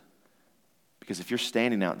word. Because if you're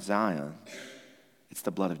standing out Zion, it's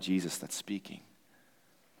the blood of Jesus that's speaking.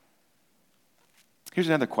 Here's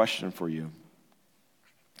another question for you.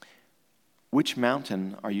 Which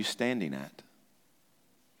mountain are you standing at?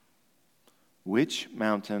 Which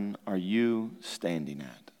mountain are you standing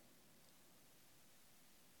at?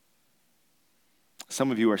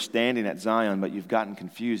 Some of you are standing at Zion, but you've gotten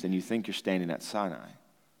confused and you think you're standing at Sinai.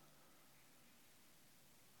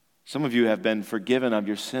 Some of you have been forgiven of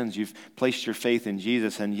your sins. You've placed your faith in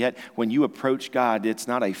Jesus, and yet when you approach God, it's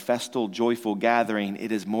not a festal, joyful gathering.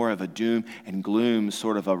 It is more of a doom and gloom,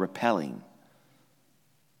 sort of a repelling.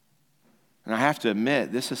 And I have to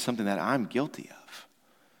admit, this is something that I'm guilty of.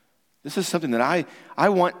 This is something that I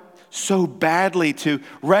want so badly to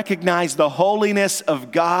recognize the holiness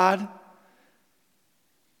of God.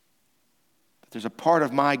 But there's a part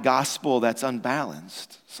of my gospel that's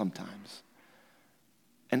unbalanced sometimes.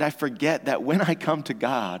 And I forget that when I come to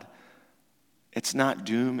God, it's not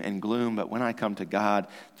doom and gloom, but when I come to God,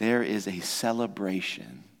 there is a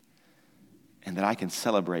celebration, and that I can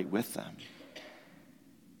celebrate with them.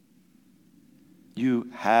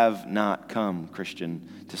 You have not come, Christian,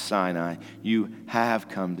 to Sinai. You have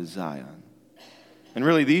come to Zion. And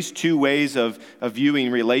really, these two ways of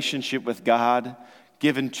viewing relationship with God,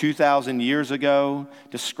 given 2,000 years ago,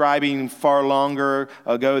 describing far longer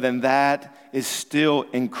ago than that, is still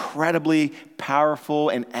incredibly powerful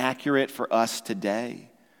and accurate for us today.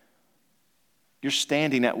 You're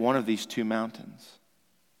standing at one of these two mountains.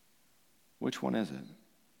 Which one is it?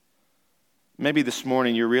 Maybe this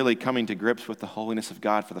morning you're really coming to grips with the holiness of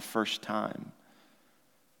God for the first time.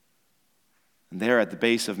 And there at the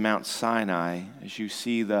base of Mount Sinai, as you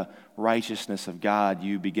see the righteousness of God,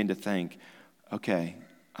 you begin to think, okay,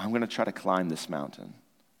 I'm going to try to climb this mountain.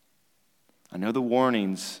 I know the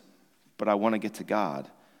warnings, but I want to get to God.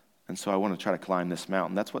 And so I want to try to climb this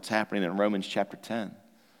mountain. That's what's happening in Romans chapter 10.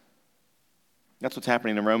 That's what's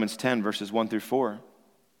happening in Romans 10, verses 1 through 4.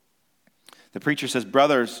 The preacher says,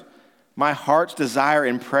 brothers, my heart's desire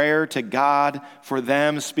in prayer to God for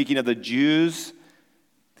them, speaking of the Jews,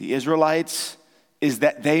 the Israelites, is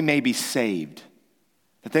that they may be saved,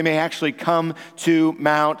 that they may actually come to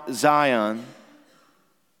Mount Zion.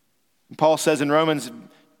 And Paul says in Romans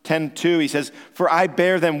 10:2, he says, for I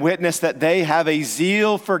bear them witness that they have a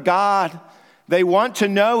zeal for God. They want to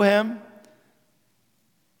know him.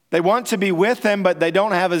 They want to be with him, but they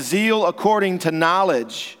don't have a zeal according to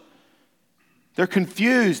knowledge. They're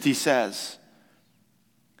confused, he says.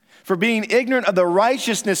 For being ignorant of the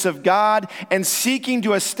righteousness of God and seeking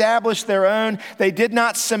to establish their own, they did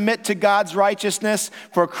not submit to God's righteousness.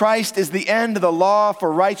 For Christ is the end of the law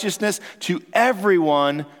for righteousness to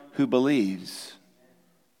everyone who believes.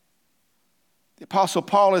 The Apostle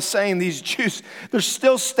Paul is saying these Jews, they're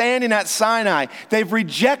still standing at Sinai. They've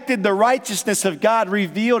rejected the righteousness of God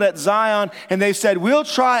revealed at Zion, and they've said, we'll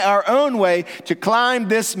try our own way to climb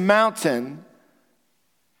this mountain.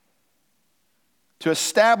 to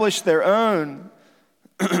establish their own.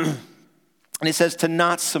 And he says to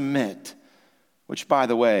not submit, which, by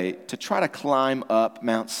the way, to try to climb up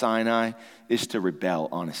Mount Sinai is to rebel,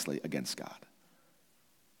 honestly, against God.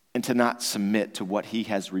 And to not submit to what he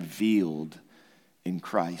has revealed in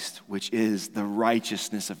Christ, which is the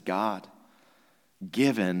righteousness of God,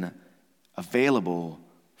 given, available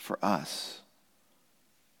for us.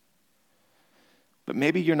 But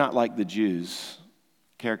maybe you're not like the Jews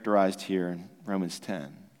characterized here in Romans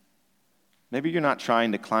 10. Maybe you're not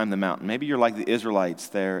trying to climb the mountain. Maybe you're like the Israelites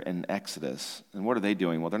there in Exodus. And what are they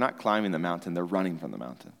doing? Well, they're not climbing the mountain. They're running from the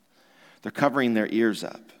mountain. They're covering their ears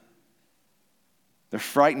up. They're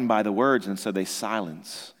frightened by the words, and so they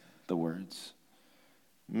silence the words.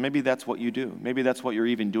 Maybe that's what you do. Maybe that's what you're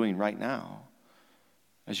even doing right now.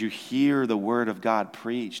 As you hear the word of God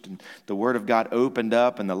preached and the word of God opened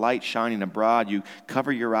up and the light shining abroad, you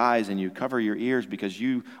cover your eyes and you cover your ears because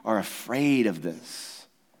you are afraid of this.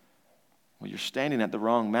 Well, you're standing at the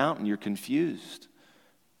wrong mountain. You're confused.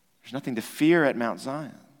 There's nothing to fear at Mount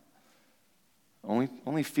Zion.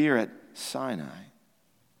 Only fear at Sinai.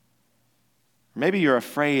 Maybe you're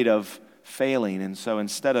afraid of failing, and so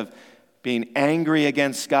instead of being angry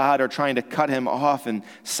against God or trying to cut him off and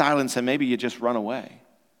silence him, maybe you just run away.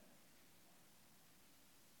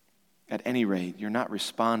 At any rate, you're not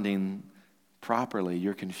responding properly.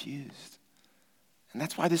 You're confused. And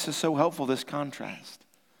that's why this is so helpful, this contrast.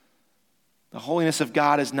 The holiness of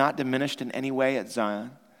God is not diminished in any way at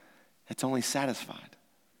Zion. It's only satisfied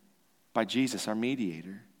by Jesus, our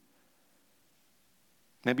mediator.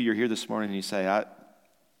 Maybe you're here this morning and you say,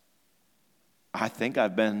 I think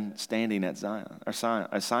I've been standing at Zion or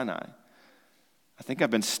Sinai. I think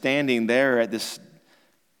I've been standing there at this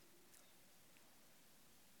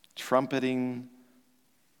trumpeting,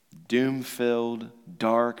 doom-filled,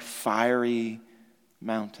 dark, fiery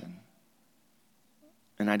mountain.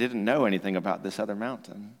 And I didn't know anything about this other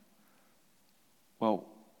mountain. Well,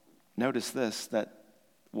 notice this, that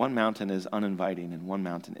one mountain is uninviting and one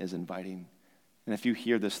mountain is inviting. And if you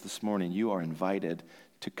hear this morning, you are invited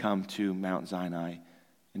to come to Mount Sinai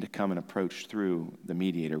and to come and approach through the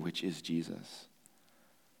mediator, which is Jesus.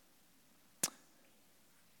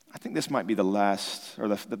 I think this might be the last, or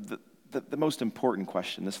the most important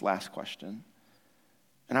question, this last question.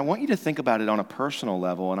 And I want you to think about it on a personal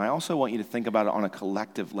level, and I also want you to think about it on a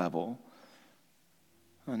collective level.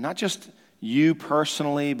 Not just you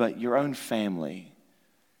personally, but your own family,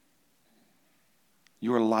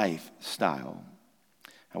 your lifestyle.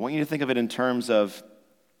 I want you to think of it in terms of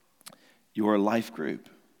your life group.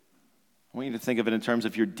 I want you to think of it in terms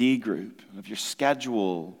of your D group, of your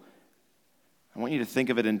schedule. I want you to think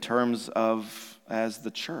of it in terms of as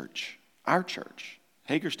the church, our church,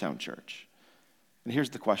 Hagerstown Church. And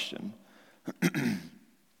here's the question.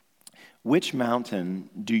 Which mountain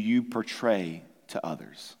do you portray to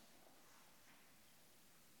others?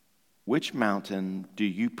 Which mountain do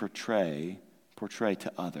you portray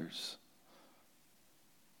to others?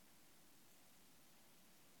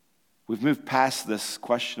 We've moved past this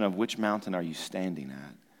question of which mountain are you standing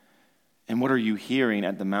at? And what are you hearing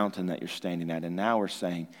at the mountain that you're standing at? And now we're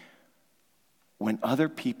saying, when other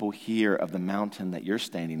people hear of the mountain that you're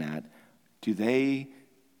standing at, do they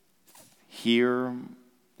hear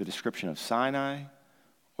the description of Sinai,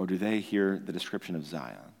 or do they hear the description of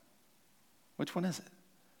Zion? Which one is it?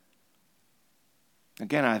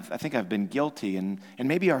 Again, I think I've been guilty, and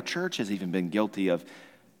maybe our church has even been guilty of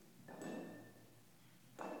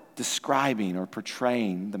describing or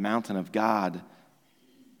portraying the mountain of God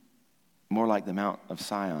more like the Mount of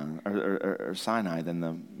Sion or Sinai than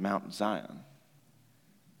the Mount Zion.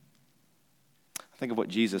 Think of what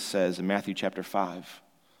Jesus says in Matthew chapter 5.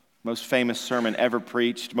 Most famous sermon ever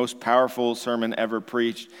preached, most powerful sermon ever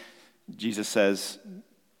preached. Jesus says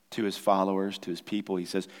to his followers, to his people, he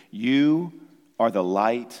says, "You are the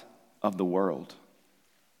light of the world.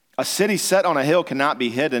 A city set on a hill cannot be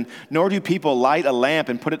hidden, nor do people light a lamp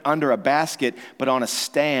and put it under a basket, but on a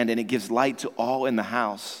stand, and it gives light to all in the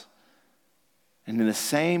house. And in the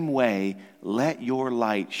same way, let your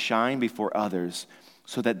light shine before others,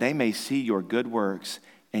 so that they may see your good works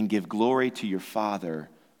and give glory to your Father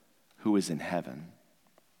who is in heaven."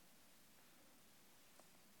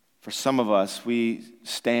 For some of us, we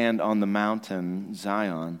stand on the mountain,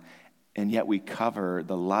 Zion, and yet we cover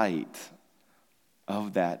the light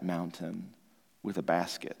of that mountain with a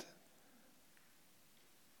basket.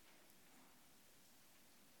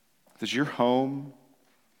 Does your home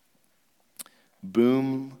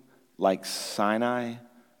boom like Sinai,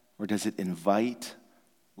 or does it invite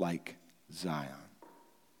like Zion?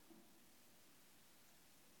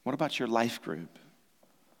 What about your life group?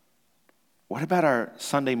 What about our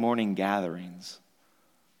Sunday morning gatherings?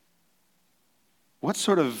 What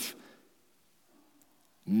sort of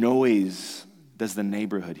noise does the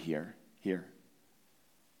neighborhood hear?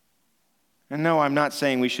 And no, I'm not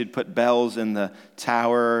saying we should put bells in the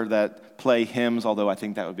tower that play hymns, although I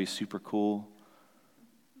think that would be super cool.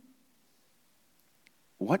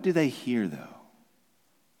 What do they hear, though,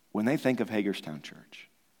 when they think of Hagerstown Church?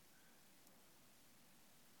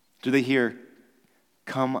 Do they hear,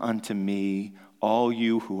 "Come unto me, all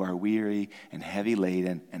you who are weary and heavy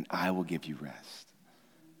laden, and I will give you rest"?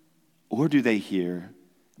 Or do they hear,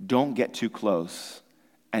 "Don't get too close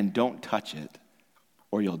and don't touch it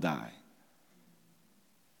or you'll die"?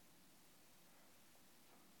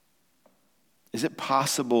 Is it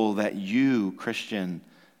possible that you, Christian,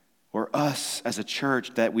 or us as a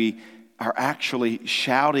church, that we are actually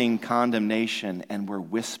shouting condemnation and we're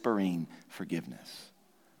whispering forgiveness?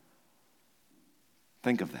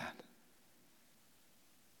 Think of that.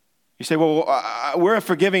 You say, well, we're a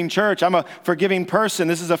forgiving church. I'm a forgiving person.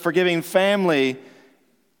 This is a forgiving family.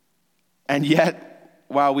 And yet,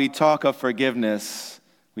 while we talk of forgiveness,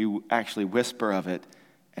 we actually whisper of it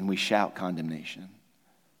and we shout condemnation.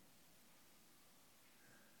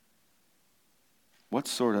 What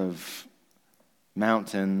sort of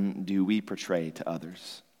mountain do we portray to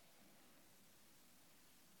others?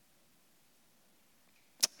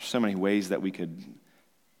 There's so many ways that we could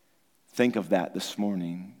think of that this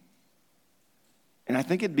morning. And I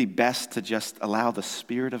think it'd be best to just allow the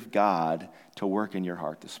Spirit of God to work in your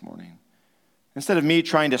heart this morning. Instead of me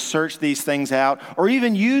trying to search these things out, or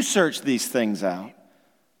even you search these things out,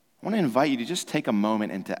 I want to invite you to just take a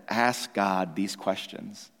moment and to ask God these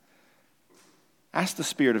questions. Ask the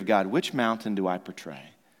Spirit of God, which mountain do I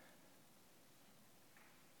portray?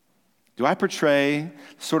 Do I portray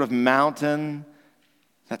the sort of mountain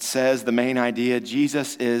that says the main idea,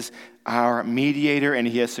 Jesus is our mediator and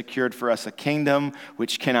he has secured for us a kingdom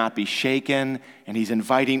which cannot be shaken, and he's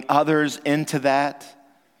inviting others into that?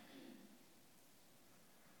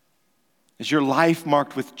 Is your life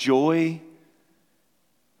marked with joy?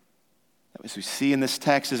 As we see in this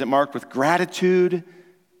text, is it marked with gratitude?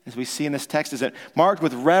 As we see in this text, is it marked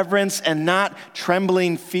with reverence and not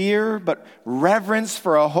trembling fear, but reverence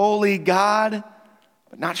for a holy God,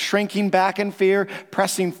 but not shrinking back in fear,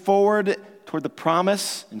 pressing forward toward the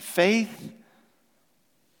promise in faith?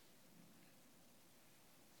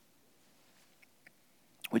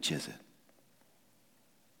 Which is it?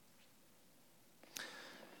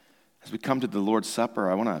 As we come to the Lord's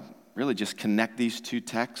Supper, I want to really just connect these two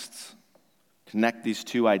texts, connect these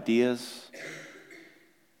two ideas,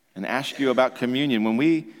 and ask you about communion. When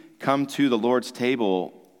we come to the Lord's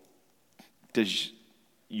table, does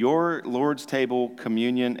your Lord's table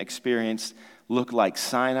communion experience look like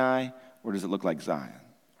Sinai, or does it look like Zion?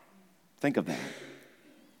 Think of that.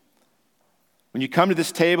 When you come to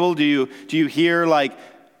this table, do you hear like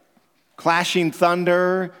clashing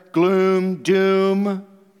thunder, gloom, doom,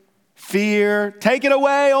 fear? Take it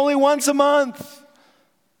away, only once a month.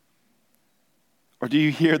 Or do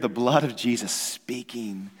you hear the blood of Jesus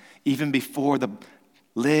speaking even before the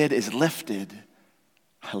lid is lifted?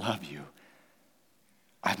 I love you.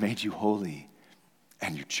 I've made you holy,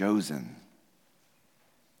 and you're chosen.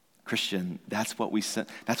 Christian, that's what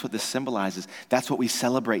this symbolizes. That's what we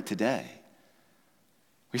celebrate today.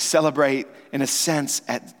 We celebrate, in a sense,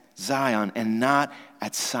 at Zion and not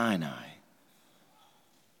at Sinai.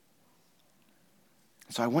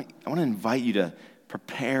 So I want to invite you to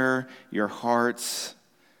prepare your hearts.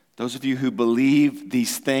 Those of you who believe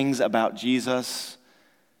these things about Jesus,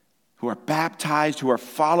 who are baptized, who are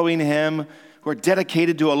following him, who are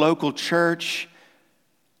dedicated to a local church,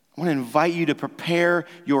 I want to invite you to prepare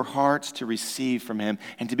your hearts to receive from him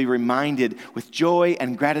and to be reminded with joy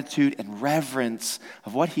and gratitude and reverence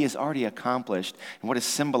of what he has already accomplished and what is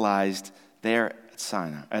symbolized there at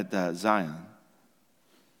Zion.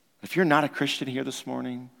 If you're not a Christian here this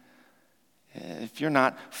morning, if you're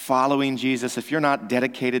not following Jesus, if you're not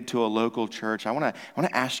dedicated to a local church, I want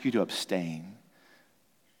to ask you to abstain.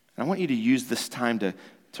 And I want you to use this time to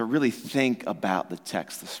really think about the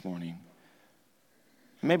text this morning.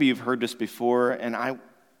 Maybe you've heard this before, and I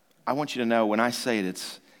want you to know when I say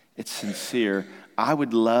it's sincere. I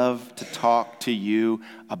would love to talk to you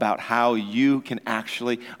about how you can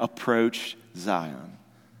actually approach Zion.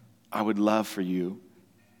 I would love for you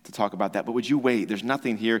to talk about that. But would you wait? There's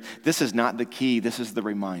nothing here. This is not the key. This is the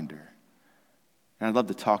reminder. And I'd love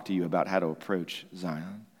to talk to you about how to approach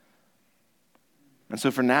Zion. And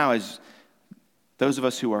so for now, as those of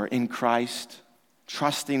us who are in Christ,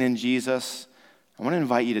 trusting in Jesus, I want to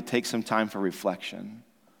invite you to take some time for reflection.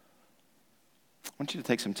 I want you to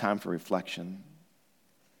take some time for reflection.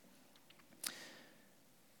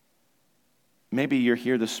 Maybe you're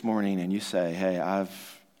here this morning and you say, hey, I'm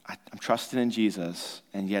trusting in Jesus,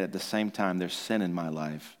 and yet at the same time there's sin in my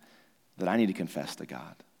life that I need to confess to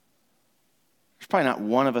God. There's probably not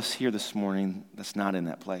one of us here this morning that's not in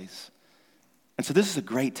that place. And so this is a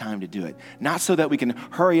great time to do it. Not so that we can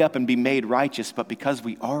hurry up and be made righteous, but because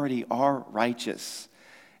we already are righteous.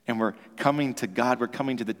 And we're coming to God, we're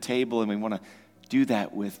coming to the table, and we want to do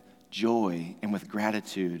that with joy and with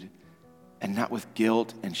gratitude and not with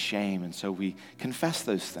guilt and shame. And so we confess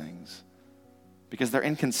those things because they're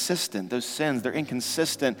inconsistent. Those sins, they're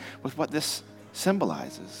inconsistent with what this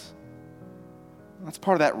symbolizes. That's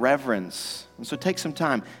part of that reverence. And so take some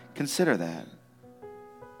time, consider that.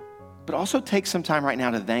 But also take some time right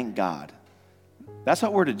now to thank God. That's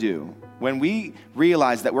what we're to do. When we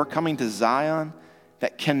realize that we're coming to Zion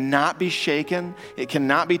that cannot be shaken, it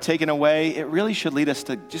cannot be taken away, it really should lead us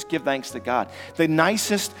to just give thanks to God. The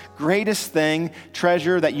nicest, greatest thing,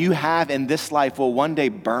 treasure that you have in this life will one day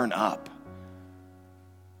burn up.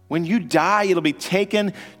 When you die, it'll be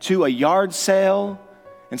taken to a yard sale,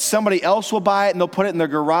 and somebody else will buy it and they'll put it in their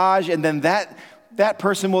garage, and then that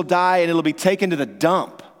person will die and it'll be taken to the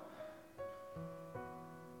dump.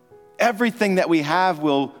 Everything that we have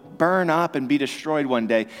will burn up and be destroyed one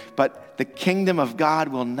day, but the kingdom of God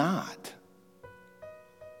will not.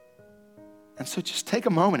 And so just take a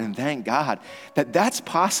moment and thank God that that's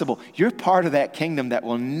possible. You're part of that kingdom that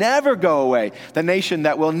will never go away, the nation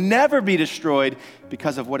that will never be destroyed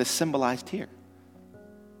because of what is symbolized here.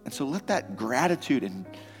 And so let that gratitude and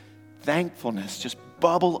thankfulness just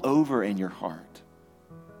bubble over in your heart.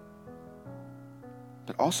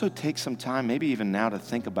 But also take some time, maybe even now, to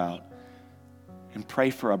think about and pray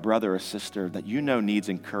for a brother or sister that you know needs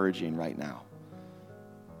encouraging right now.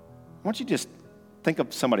 I want you to just think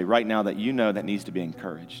of somebody right now that you know that needs to be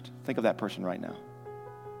encouraged. Think of that person right now.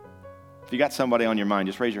 If you got somebody on your mind,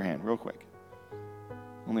 just raise your hand real quick.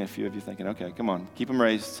 Only a few of you thinking, okay, come on, keep them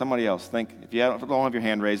raised. Somebody else, think. If you don't have your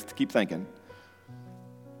hand raised, keep thinking.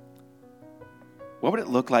 What would it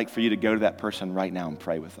look like for you to go to that person right now and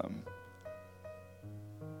pray with them?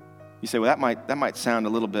 You say, well, that might sound a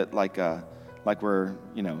little bit like we're,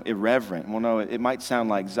 irreverent. Well, no, it might sound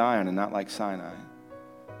like Zion and not like Sinai.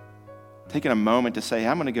 Taking a moment to say,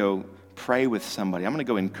 I'm going to go pray with somebody. I'm going to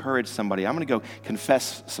go encourage somebody. I'm going to go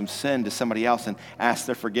confess some sin to somebody else and ask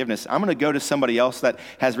their forgiveness. I'm going to go to somebody else that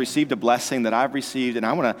has received a blessing that I've received, and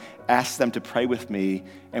I want to ask them to pray with me,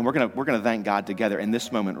 and we're going to thank God together in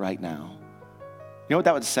this moment right now. You know what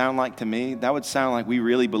that would sound like to me? That would sound like we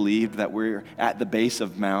really believed that we're at the base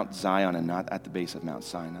of Mount Zion and not at the base of Mount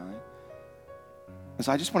Sinai. And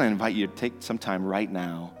so I just want to invite you to take some time right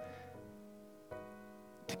now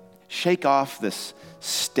to shake off this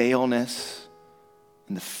staleness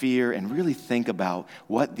and the fear and really think about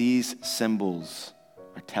what these symbols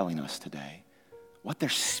are telling us today, what they're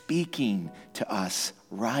speaking to us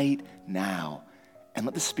right now. And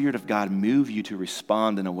let the Spirit of God move you to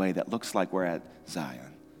respond in a way that looks like we're at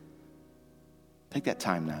Zion. Take that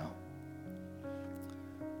time now.